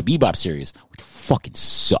the Cowboy Bebop series, which fucking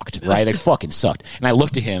sucked, right? They fucking sucked. And I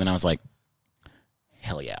looked at him and I was like,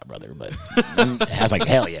 hell yeah, brother. But I was like,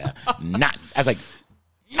 hell yeah. Not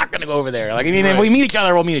going to go over there. Like, I mean, if we meet each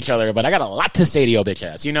other, we'll meet each other. But I got a lot to say to your bitch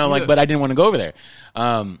ass, you know, like, but I didn't want to go over there.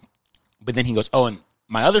 But then he goes, oh, and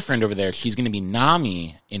my other friend over there, she's going to be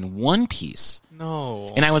Nami in One Piece.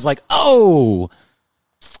 No. And I was like, oh,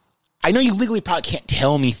 I know you legally probably can't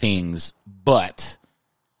tell me things, but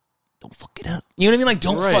don't fuck it up. You know what I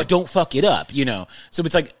mean? Like, don't fuck it up, you know? So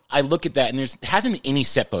it's like, I look at that and there hasn't been any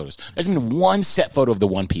set photos. There's been one set photo of the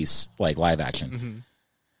One Piece, like, live action. Mm-hmm.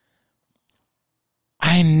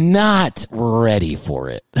 I'm not ready for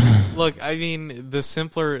it. Look, I mean, the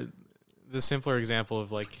simpler example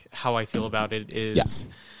of like how I feel about it is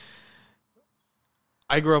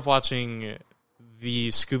I grew up watching the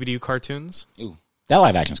Scooby-Doo cartoons. Ooh, that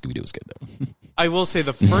live action Scooby-Doo was good though. I will say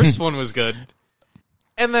the first one was good.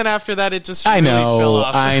 And then after that it just really fell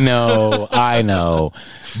off. I know.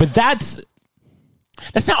 But that's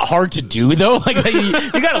not hard to do though. Like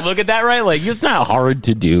you got to look at that, right? Like it's not hard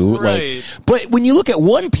to do. Right. Like, but when you look at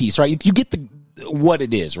One Piece, right, you get what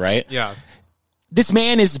it is, right? Yeah. This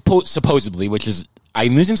man is supposedly, which is,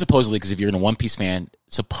 I'm using supposedly because if you're a One Piece fan,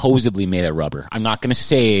 supposedly made of rubber. I'm not going to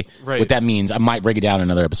say what that means. I might break it down in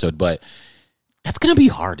another episode, but that's going to be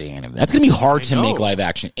hard to animate. That's going to be hard to make live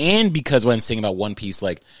action. And because what I'm saying about One Piece,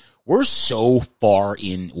 like, we're so far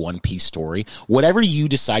in One Piece story. Whatever you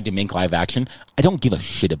decide to make live action, I don't give a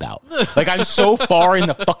shit about. Like, I'm so far in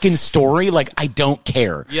the fucking story, like, I don't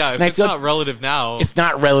care. Yeah, if it's not relative now. It's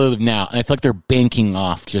not relative now. And I feel like they're banking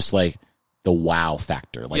off just, like, the wow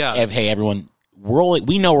factor. Like, hey, everyone,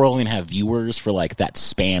 we know we're only going to have viewers for, like, that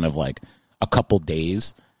span of, like, a couple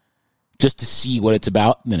days just to see what it's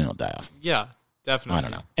about, and then it'll die off. Yeah, definitely. I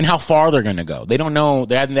don't know. And how far they're going to go. They don't know.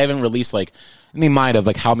 They haven't released, like, they might have,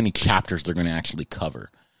 like, how many chapters they're going to actually cover.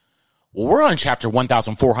 Well, we're on chapter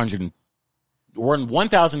 1,400. We're in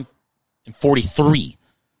 1,043.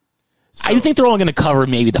 So, I think they're only going to cover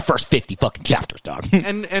maybe the first 50 fucking chapters, dog.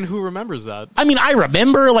 And who remembers that? I mean, I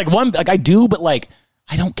remember, like, I do, but, like,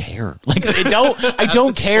 I don't care. Like, I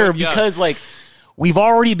don't care because, like, we've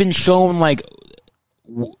already been shown, like,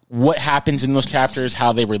 what happens in those chapters,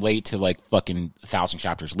 how they relate to, like, fucking 1,000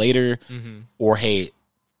 chapters later. Mm-hmm. Or, hey,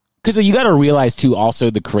 because you got to realize too, also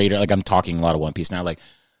the creator, like I'm talking a lot of One Piece now, like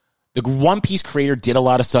the One Piece creator did a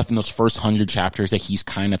lot of stuff in those first 100 chapters that he's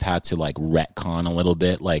kind of had to like retcon a little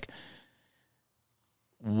bit. Like,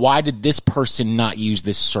 why did this person not use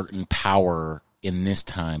this certain power in this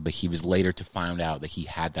time, but he was later to find out that he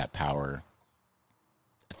had that power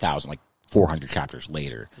 400 chapters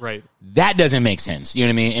later. Right. That doesn't make sense. You know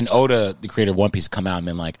what I mean? And Oda, the creator of One Piece, come out and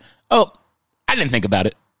been like, oh, I didn't think about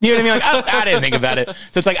it. You know what I mean? Like, I didn't think about it.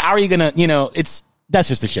 So it's like, how are you going to, that's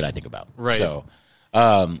just the shit I think about. Right. So,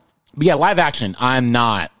 but yeah, live action, I'm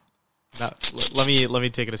not. No, let me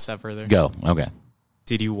take it a step further. Go. Okay.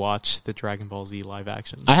 Did you watch the Dragon Ball Z live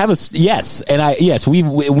action? I have yes, and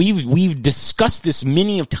we've discussed this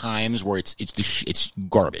many of times where it's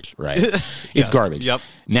garbage, right? It's yes, garbage. Yep.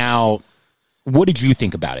 Now, what did you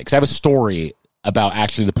think about it? Because I have a story about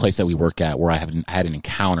actually the place that we work at where I had an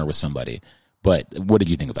encounter with somebody. But what did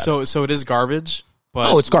you think about it? So it is garbage.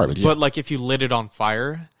 But, it's garbage. But like if you lit it on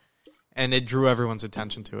fire, and it drew everyone's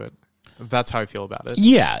attention to it, that's how I feel about it.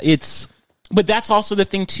 Yeah, but that's also the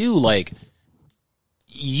thing too. Like,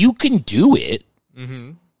 you can do it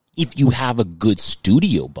if you have a good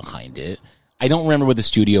studio behind it. I don't remember what the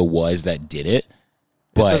studio was that did it.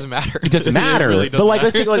 But it doesn't matter. It doesn't matter. Really doesn't but like,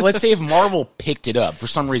 matter. let's say if Marvel picked it up for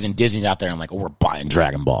some reason, Disney's out there and like, oh, we're buying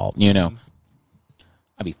Dragon Ball. You know,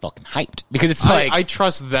 I'd be fucking hyped because it's like I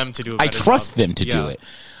trust them to do it. I trust them to do it.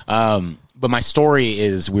 But my story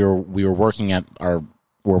is we were working at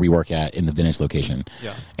where we work at in the Venice location.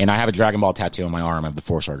 Yeah. And I have a Dragon Ball tattoo on my arm. I have the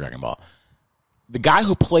 4-star Dragon Ball. The guy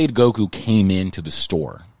who played Goku came into the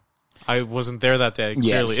store. I wasn't there that day.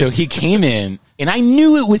 Yeah. Clearly. So he came in, and I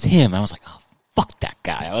knew it was him. I was like, oh, fuck that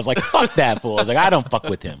guy. I was like, fuck that fool. I was like, I don't fuck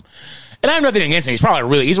with him. And I have nothing against him.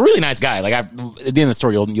 He's a really nice guy. Like, at the end of the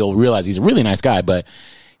story, you'll realize he's a really nice guy. But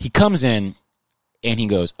he comes in, and he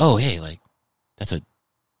goes, oh, hey, like, you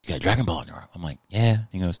got a Dragon Ball on your arm. I'm like, yeah.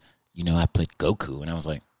 He goes, I played Goku. And I was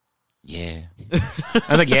like, yeah. I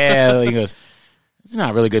was like, yeah. He goes, it's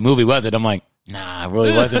not a really good movie, was it? I'm like, nah, it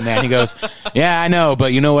really wasn't, man. He goes, yeah, I know.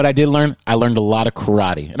 But you know what I did learn? I learned a lot of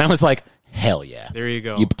karate. And I was like, hell yeah. There you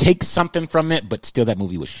go. You take something from it, but still that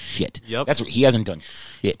movie was shit. Yep. That's what he hasn't done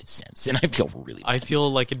shit since. And I feel really bad. I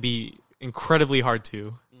feel like it'd be incredibly hard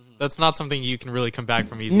to. That's not something you can really come back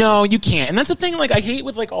from easily. No, you can't. And that's the thing, like, I hate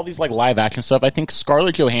with like all these like live action stuff. I think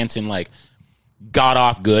Scarlett Johansson like got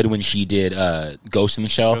off good when she did Ghost in the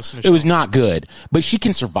Shell. It was not good, but she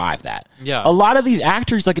can survive that. Yeah. A lot of these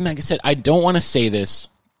actors, like I said, I don't want to say this,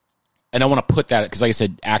 and I want to put that because, like I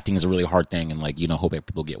said, acting is a really hard thing, and like hope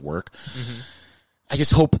people get work. Mm-hmm. I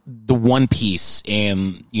just hope the One Piece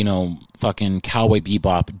and fucking Cowboy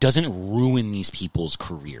Bebop doesn't ruin these people's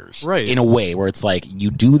careers, right? In a way where it's like you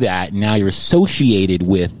do that, now you're associated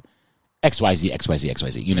with XYZ, XYZ,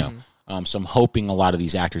 XYZ. You know. Mm-hmm. So I'm hoping a lot of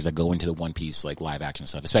these actors that go into the One Piece like live action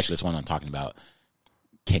stuff, especially this one I'm talking about,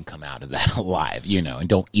 can come out of that alive, and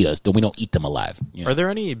don't eat us. We don't eat them alive. Are there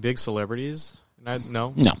any big celebrities?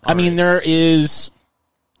 No. I mean, there is.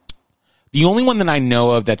 The only one that I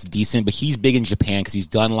know of that's decent, but he's big in Japan because he's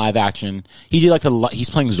done live action. He did he's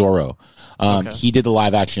playing Zoro. Okay. He did the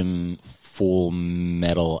live action Full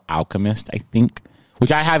Metal Alchemist, I think,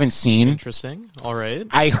 which I haven't seen. Interesting. All right.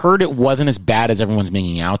 I heard it wasn't as bad as everyone's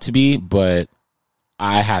making out to be, but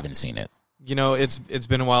I haven't seen it. It's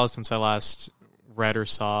been a while since I last read or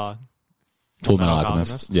saw Full Metal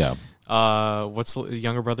Alchemist. Yeah. What's the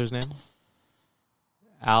younger brother's name?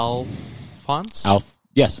 Alphonse?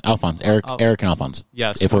 Yes, Alphonse. Eric and Alphonse.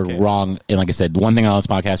 Yes. If we're wrong, and like I said, one thing on this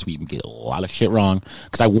podcast, we get a lot of shit wrong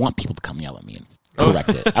because I want people to come yell at me and correct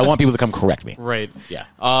it. I want people to come correct me. Right. Yeah.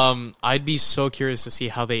 I'd be so curious to see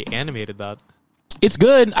how they animated that. It's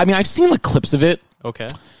good. I mean, I've seen like clips of it. Okay.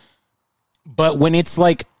 But when it's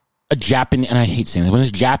like a Japanese, and I hate saying this, when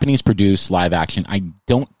it's Japanese produced live action, I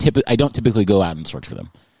don't typically go out and search for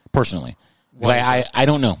them personally. Because I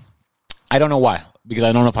don't know. I don't know why. Because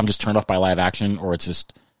I don't know if I'm just turned off by live action or it's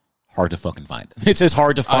just hard to fucking find. It's just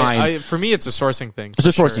hard to find. For me, it's a sourcing thing. It's a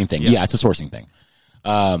sourcing thing. Yeah, it's a sourcing thing.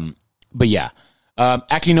 But yeah.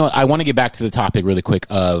 Actually, I want to get back to the topic really quick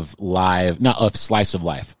of slice of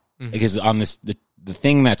life. Mm-hmm. Because on this, the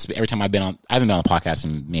thing that's every time I haven't been on a podcast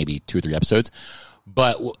in maybe 2 or 3 episodes,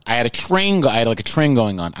 but I had a train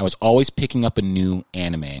going on. I was always picking up a new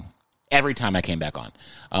anime every time I came back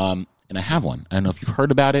on. And I have one. I don't know if you've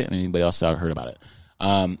heard about it and anybody else out heard about it.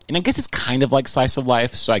 And I guess it's kind of like slice of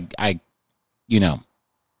life. So I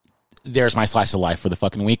there's my slice of life for the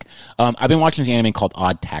fucking week. I've been watching this anime called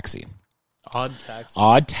Odd Taxi. Odd Taxi.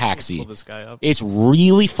 Odd Taxi. Pull this guy up. It's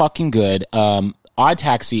really fucking good. Odd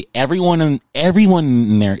Taxi. Everyone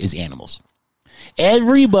in there is animals.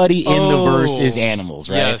 Everybody in the verse is animals,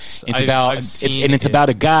 right? Yes, it's about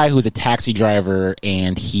a guy who's a taxi driver,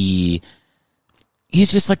 and he's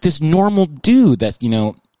just like this normal dude that's, you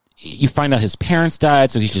know, you find out his parents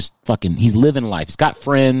died, so he's just he's living life. He's got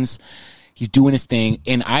friends. He's doing his thing.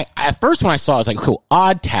 And at first when I saw it, I was like, cool,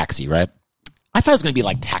 Odd Taxi, right? I thought it was going to be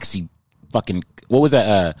like Taxi what was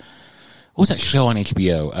that show on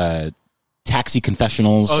HBO? Taxi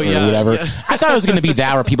Confessionals or whatever. Yeah. I thought it was going to be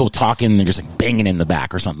that, where people talking and just like banging in the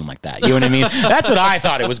back or something like that. You know what I mean? That's what I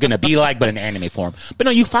thought it was going to be like, but in anime form. But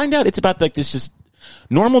no, you find out it's about like this just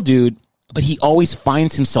normal dude, but he always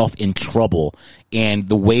finds himself in trouble, and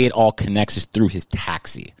the way it all connects is through his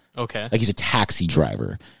taxi. Okay. Like he's a taxi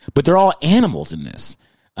driver, but they're all animals in this.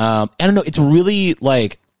 I don't know. It's really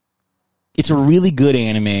like, it's a really good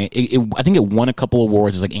anime. I think it won a couple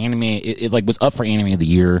awards. It's like anime. It like was up for anime of the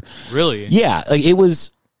year. Really? Yeah. Like it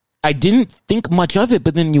was, I didn't think much of it,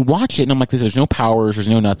 but then you watch it and I'm like, there's no powers. There's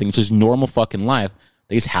no nothing. It's just normal fucking life.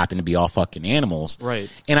 They just happen to be all fucking animals. Right.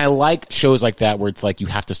 And I like shows like that where it's like you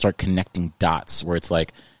have to start connecting dots, where it's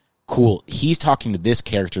like, cool, he's talking to this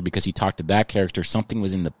character because he talked to that character. Something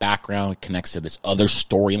was in the background, it connects to this other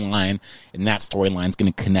storyline, and that storyline is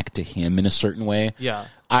going to connect to him in a certain way. Yeah.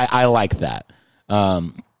 I like that.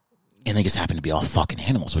 And they just happen to be all fucking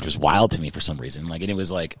animals, which was wild to me for some reason. Like, and it was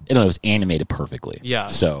like, you know, it was animated perfectly. Yeah.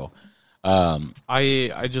 So,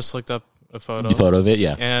 I just looked up a photo of it,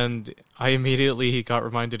 yeah. And I immediately got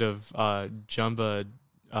reminded of Jumba,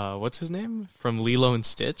 what's his name? From Lilo and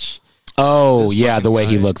Stitch. Oh, yeah, the way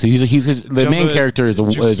he looks. He's the main character is a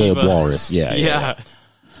walrus. Yeah.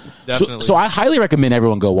 Definitely. So I highly recommend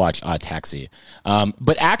everyone go watch Odd Taxi.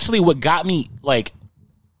 But actually what got me, like,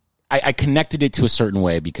 I connected it to a certain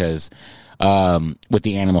way because with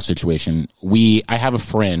the animal situation, I have a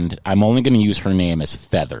friend, I'm only going to use her name as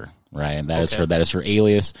Feather, right? That is her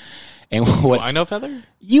alias. And what I know Feather?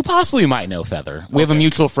 You possibly might know Feather. We have a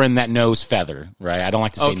mutual friend that knows Feather, right? I don't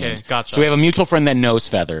like to say names. Gotcha. So we have a mutual friend that knows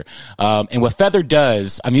Feather. And what Feather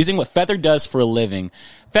does, I'm using what Feather does for a living.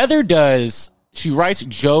 She writes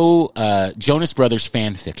Jonas Brothers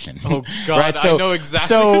fan fiction. Oh, God, right? So, I know exactly.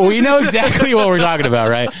 So we know exactly what we're talking about,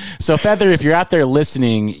 right? So Feather, if you're out there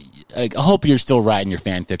listening, I hope you're still writing your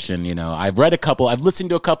fan fiction. You know, I've read a couple. I've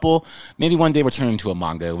listened to a couple. Maybe one day we'll turn into a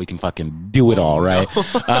manga. We can fucking do it all, right?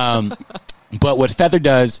 But what Feather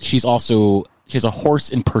does, she has a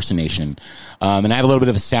horse impersonation. And I have a little bit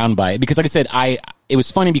of a soundbite because, like I said, it was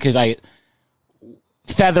funny because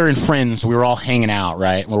Feather and friends, we were all hanging out,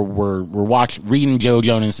 right? We're reading Joe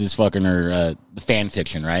Jonas's fucking the fan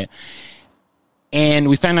fiction, right? And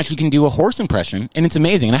we found out she can do a horse impression, and it's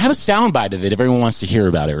amazing. And I have a soundbite of it if everyone wants to hear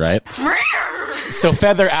about it, right? So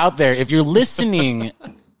Feather out there, if you're listening,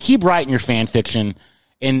 keep writing your fan fiction.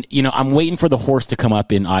 And, you know, I'm waiting for the horse to come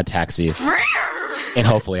up in Odd Taxi. And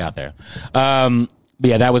hopefully out there. But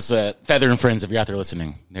yeah, that was Feather and Friends. If you're out there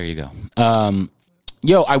listening, there you go.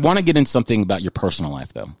 Yo, I want to get into something about your personal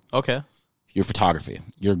life, though. Okay. Your photography.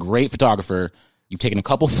 You're a great photographer. You've taken a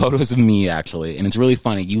couple photos of me, actually, and it's really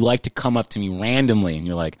funny. You like to come up to me randomly, and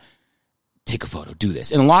you're like, take a photo, do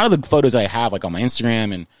this. And a lot of the photos I have, like on my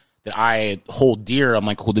Instagram and that I hold dear, I'm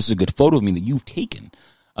like, oh, this is a good photo of me that you've taken.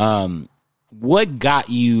 What got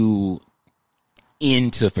you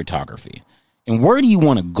into photography? And where do you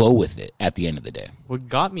want to go with it at the end of the day? What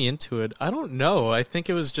got me into it? I don't know. I think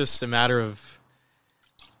it was just a matter of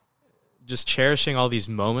just cherishing all these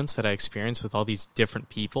moments that I experienced with all these different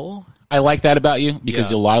people. I like that about you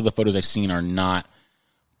because a lot of the photos I've seen are not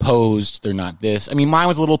posed. They're not this. I mean, mine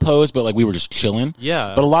was a little posed, but like we were just chilling.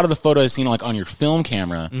 Yeah. But a lot of the photos I've seen like on your film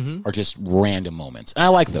camera are just random moments. And I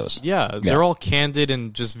like those. Yeah. They're all candid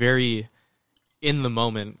and just very in the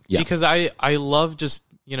moment. Yeah. Because I love just,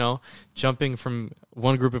 you know, jumping from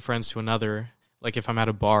one group of friends to another. Like if I'm at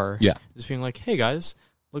a bar. Yeah. Just being like, hey guys,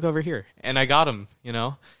 look over here. And I got them, you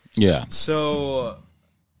know? Yeah. So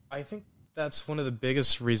I think that's one of the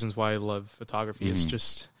biggest reasons why I love photography. It's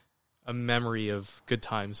just a memory of good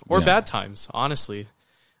times or bad times, honestly.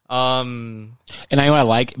 And I know what I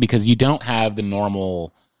like because you don't have the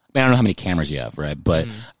normal. I don't know how many cameras you have, right? But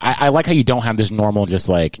I like how you don't have this normal, just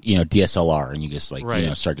like, you know, DSLR, and you just like you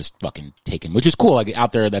know start just fucking taking, which is cool. Like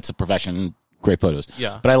out there, that's a profession. Great photos.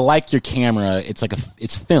 Yeah. But I like your camera. It's like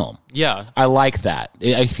it's film. Yeah. I like that.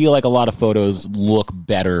 I feel like a lot of photos look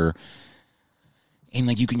better and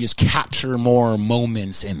like you can just capture more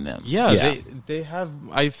moments in them. Yeah. They have,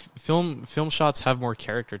 film shots have more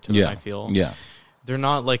character to them, I feel. Yeah. They're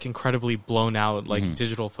not like incredibly blown out like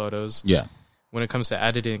digital photos. Yeah. When it comes to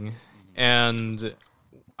editing. And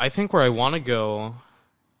I think where I want to go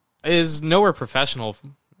is nowhere professional,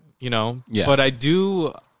 you know. Yeah. But I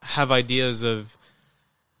do have ideas of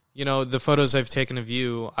the photos I've taken of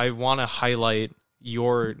you, I want to highlight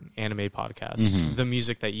your anime podcast, the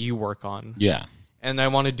music that you work on. Yeah. And I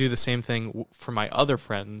want to do the same thing for my other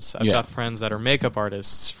friends. I've got friends that are makeup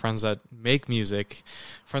artists, friends that make music,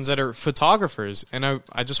 friends that are photographers. And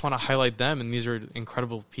I just want to highlight them. And these are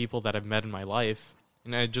incredible people that I've met in my life.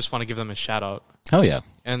 And I just want to give them a shout out. Hell yeah.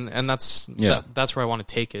 And that's that's where I want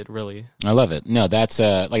to take it, really. I love it. No, that's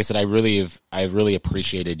like I said, I've really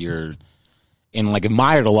appreciated your and like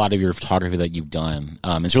admired a lot of your photography that you've done.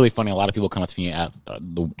 It's really funny. A lot of people come up to me at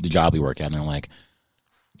the job we work at, and they're like,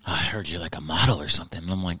 I heard you're like a model or something.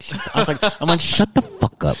 And I'm like, shut the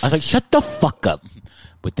fuck up. I was like, shut the fuck up.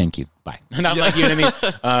 But thank you. Bye. And I'm like, you know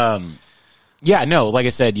what I mean? Yeah, no, like I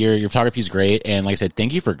said, your photography is great. And like I said,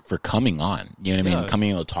 thank you for coming on. You know what I mean?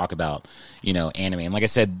 Coming to talk about, anime. And like I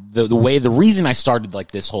said, the reason I started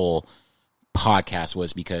like this whole podcast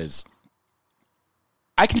was because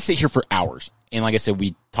I can sit here for hours. And like I said,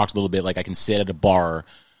 we talked a little bit, like I can sit at a bar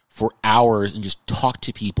for hours and just talk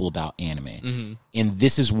to people about anime. And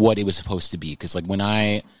this is what it was supposed to be. Because like when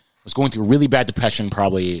I was going through a really bad depression,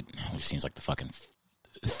 probably, it seems like the fucking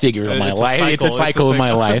figure of my life. It's a cycle of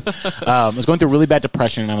my life. I was going through a really bad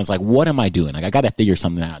depression, and I was like, what am I doing? Like, I got to figure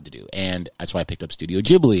something out to do. And that's why I picked up Studio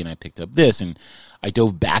Ghibli, and I picked up this, and I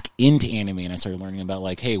dove back into anime, and I started learning about,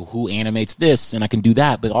 like, hey, who animates this? And I can do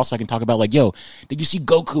that, but also I can talk about, like, yo, did you see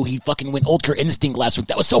Goku? He fucking went Ultra Instinct last week.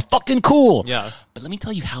 That was so fucking cool. Yeah. But let me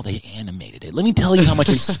tell you how they animated it. Let me tell you how much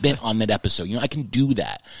they spent on that episode. I can do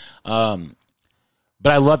that.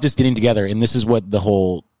 But I love just getting together, and this is what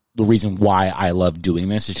the reason why I love doing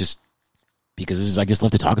this is just because I just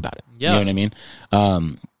love to talk about it. Yeah. You know what I mean?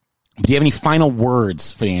 But do you have any final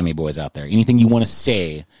words for the anime boys out there? Anything you want to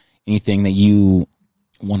say? Anything that you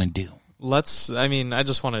want to do? I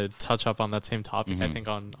just want to touch up on that same topic. I think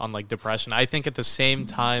on like depression. I think at the same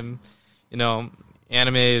time,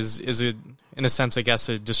 anime is in a sense, I guess,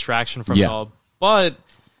 a distraction from it all. But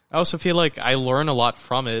I also feel like I learn a lot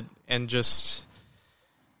from it, and just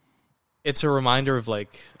it's a reminder of like,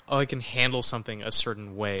 oh, I can handle something a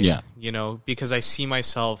certain way. Yeah. Because I see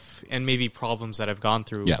myself and maybe problems that I've gone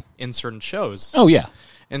through in certain shows. Oh yeah.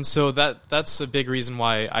 And so that's a big reason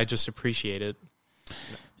why I just appreciate it.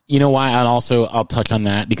 You know why? I'll touch on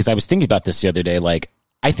that because I was thinking about this the other day. Like,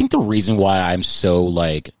 I think the reason why I'm so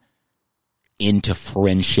like into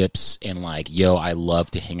friendships and like, yo, I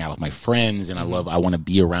love to hang out with my friends and I want to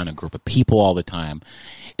be around a group of people all the time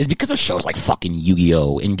is because of shows like fucking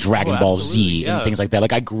Yu-Gi-Oh! And Dragon Ball Z and things like that.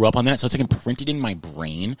 Like, I grew up on that, so it's like imprinted in my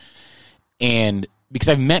brain. And because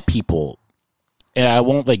I've met people, and I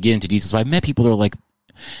won't like get into details, but I've met people that are like,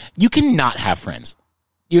 you cannot have friends.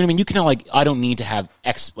 You know what I mean? You can like, I don't need to have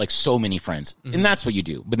so many friends. And that's what you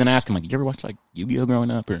do. But then I ask them, like, you ever watch like Yu-Gi-Oh!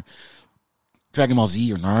 Growing up or Dragon Ball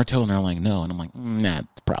Z or Naruto? And they're like, no. And I'm like, nah,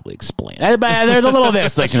 probably explain. There's a little bit of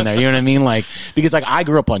explanation in there. You know what I mean? Like, because like I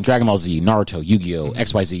grew up on Dragon Ball Z, Naruto, Yu-Gi-Oh!,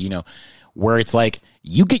 XYZ, where it's like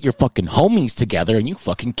you get your fucking homies together and you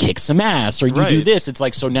fucking kick some ass or you do this. It's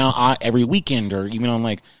like, so now every weekend or even on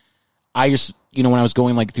like, I just, when I was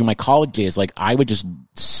going like through my college days, like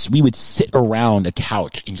we would sit around a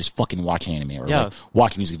couch and just fucking watch anime or like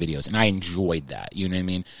watch music videos, and I enjoyed that. You know what I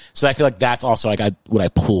mean? So I feel like that's also like what I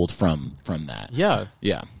pulled from that. Yeah,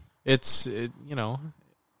 yeah.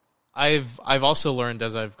 I've also learned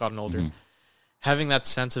as I've gotten older, having that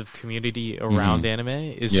sense of community around anime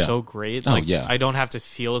is so great. Like, I don't have to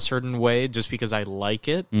feel a certain way just because I like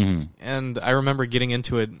it. And I remember getting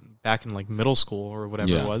into it back in like middle school or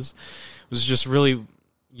whatever it was. It was just really,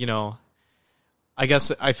 I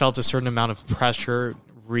guess I felt a certain amount of pressure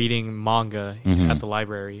reading manga at the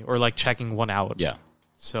library or like checking one out. Yeah.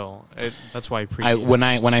 So that's why I appreciate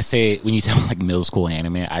it. When you tell like middle school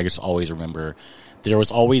anime, I just always remember there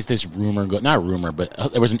was always this rumor, not rumor,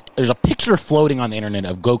 but there's a picture floating on the internet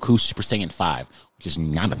of Goku Super Saiyan 5, which is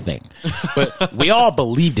not a thing. But we all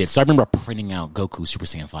believed it. So I remember printing out Goku Super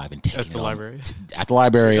Saiyan 5 and taking it library. At the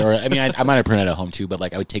library. Or, I mean, I might have printed it at home too, but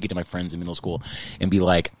like I would take it to my friends in middle school and be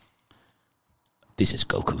like, this is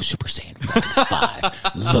Goku Super Saiyan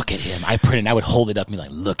 5. Look at him. I would hold it up and be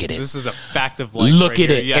like, look at it. This is a fact of life. Look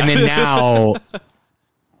at it. Yeah. And then now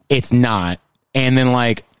it's not. And then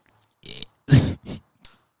like,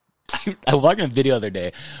 I watched a video the other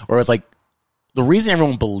day where it's like the reason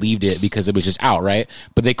everyone believed it because it was just out, right?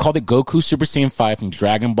 But they called it Goku Super Saiyan 5 from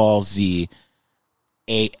Dragon Ball Z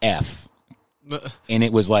AF. And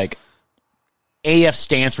it was like AF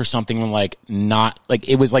stands for something like not like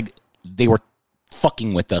it was like they were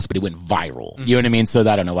fucking with us, but it went viral. You know what I mean? So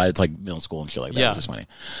I don't know why it's like middle school and shit like that. It's just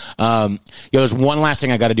funny. There's one last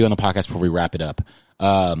thing I got to do on the podcast before we wrap it up.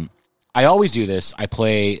 I always do this. I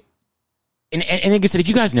play and like I said, if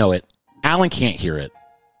you guys know it, Alan can't hear it,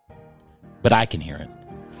 but I can hear it.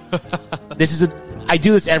 I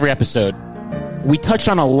do this every episode. We touch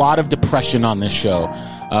on a lot of depression on this show.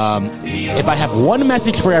 If I have one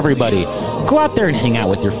message for everybody, go out there and hang out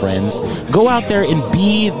with your friends. Go out there and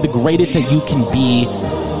be the greatest that you can be.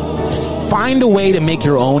 Find a way to make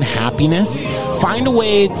your own happiness. Find a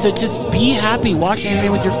way to just be happy. Watch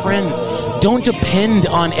anime with your friends. Don't depend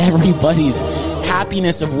on everybody's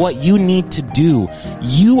happiness of what you need to do.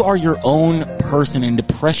 You are your own person, and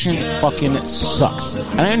depression fucking sucks.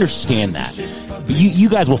 And I understand that. But you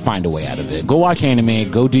guys will find a way out of it. Go watch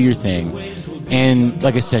anime. Go do your thing. And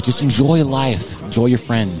like I said, just enjoy life. Enjoy your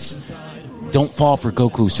friends. Don't fall for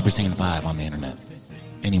Goku Super Saiyan 5 on the internet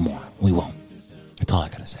anymore. We won't. That's all I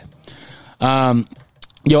gotta say.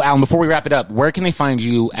 Yo, Alan, before we wrap it up, where can they find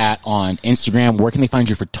you on Instagram? Where can they find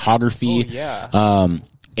your photography? Oh, yeah.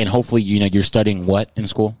 And hopefully, you're studying what in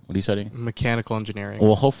school? What are you studying? Mechanical engineering.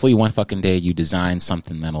 Well, hopefully one fucking day you design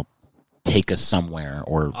something that'll take us somewhere.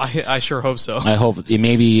 Or I sure hope so. I hope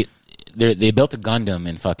maybe they built a Gundam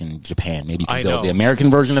in fucking Japan. Maybe you can build the American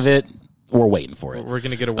version of it. We're waiting for it. We're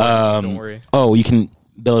gonna get a word. Don't worry. Oh, you can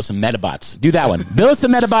build us some Metabots. Do that one. Build us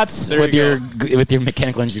some Metabots with your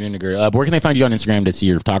mechanical engineering degree. Where can they find you on Instagram to see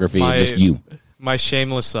your photography and just you? My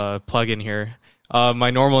shameless plug in here.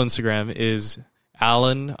 My normal Instagram is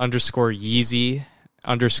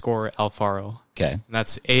Alan_Yeezy_Alfaro. Okay. And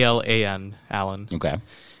that's ALAN, Alan. Okay.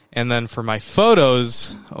 And then for my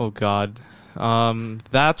photos, oh God,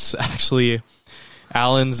 that's actually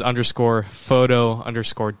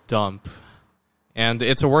Alan's_photo_dump. And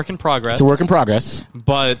it's a work in progress. It's a work in progress.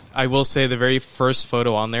 But I will say the very first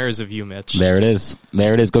photo on there is of you, Mitch. There it is.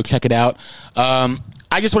 Go check it out. I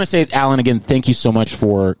just want to say, Alan, again, thank you so much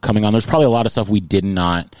for coming on. There's probably a lot of stuff we did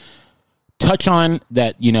not touch on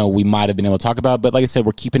that, we might have been able to talk about. But like I said,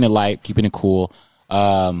 we're keeping it light, keeping it cool.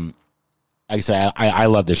 Like I said, I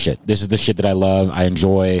love this shit. This is the shit that I love. I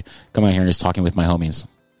enjoy coming out here and just talking with my homies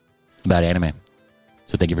about anime.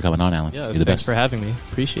 So thank you for coming on, Alan. Yeah, You're the thanks best. for having me.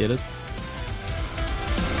 Appreciate it.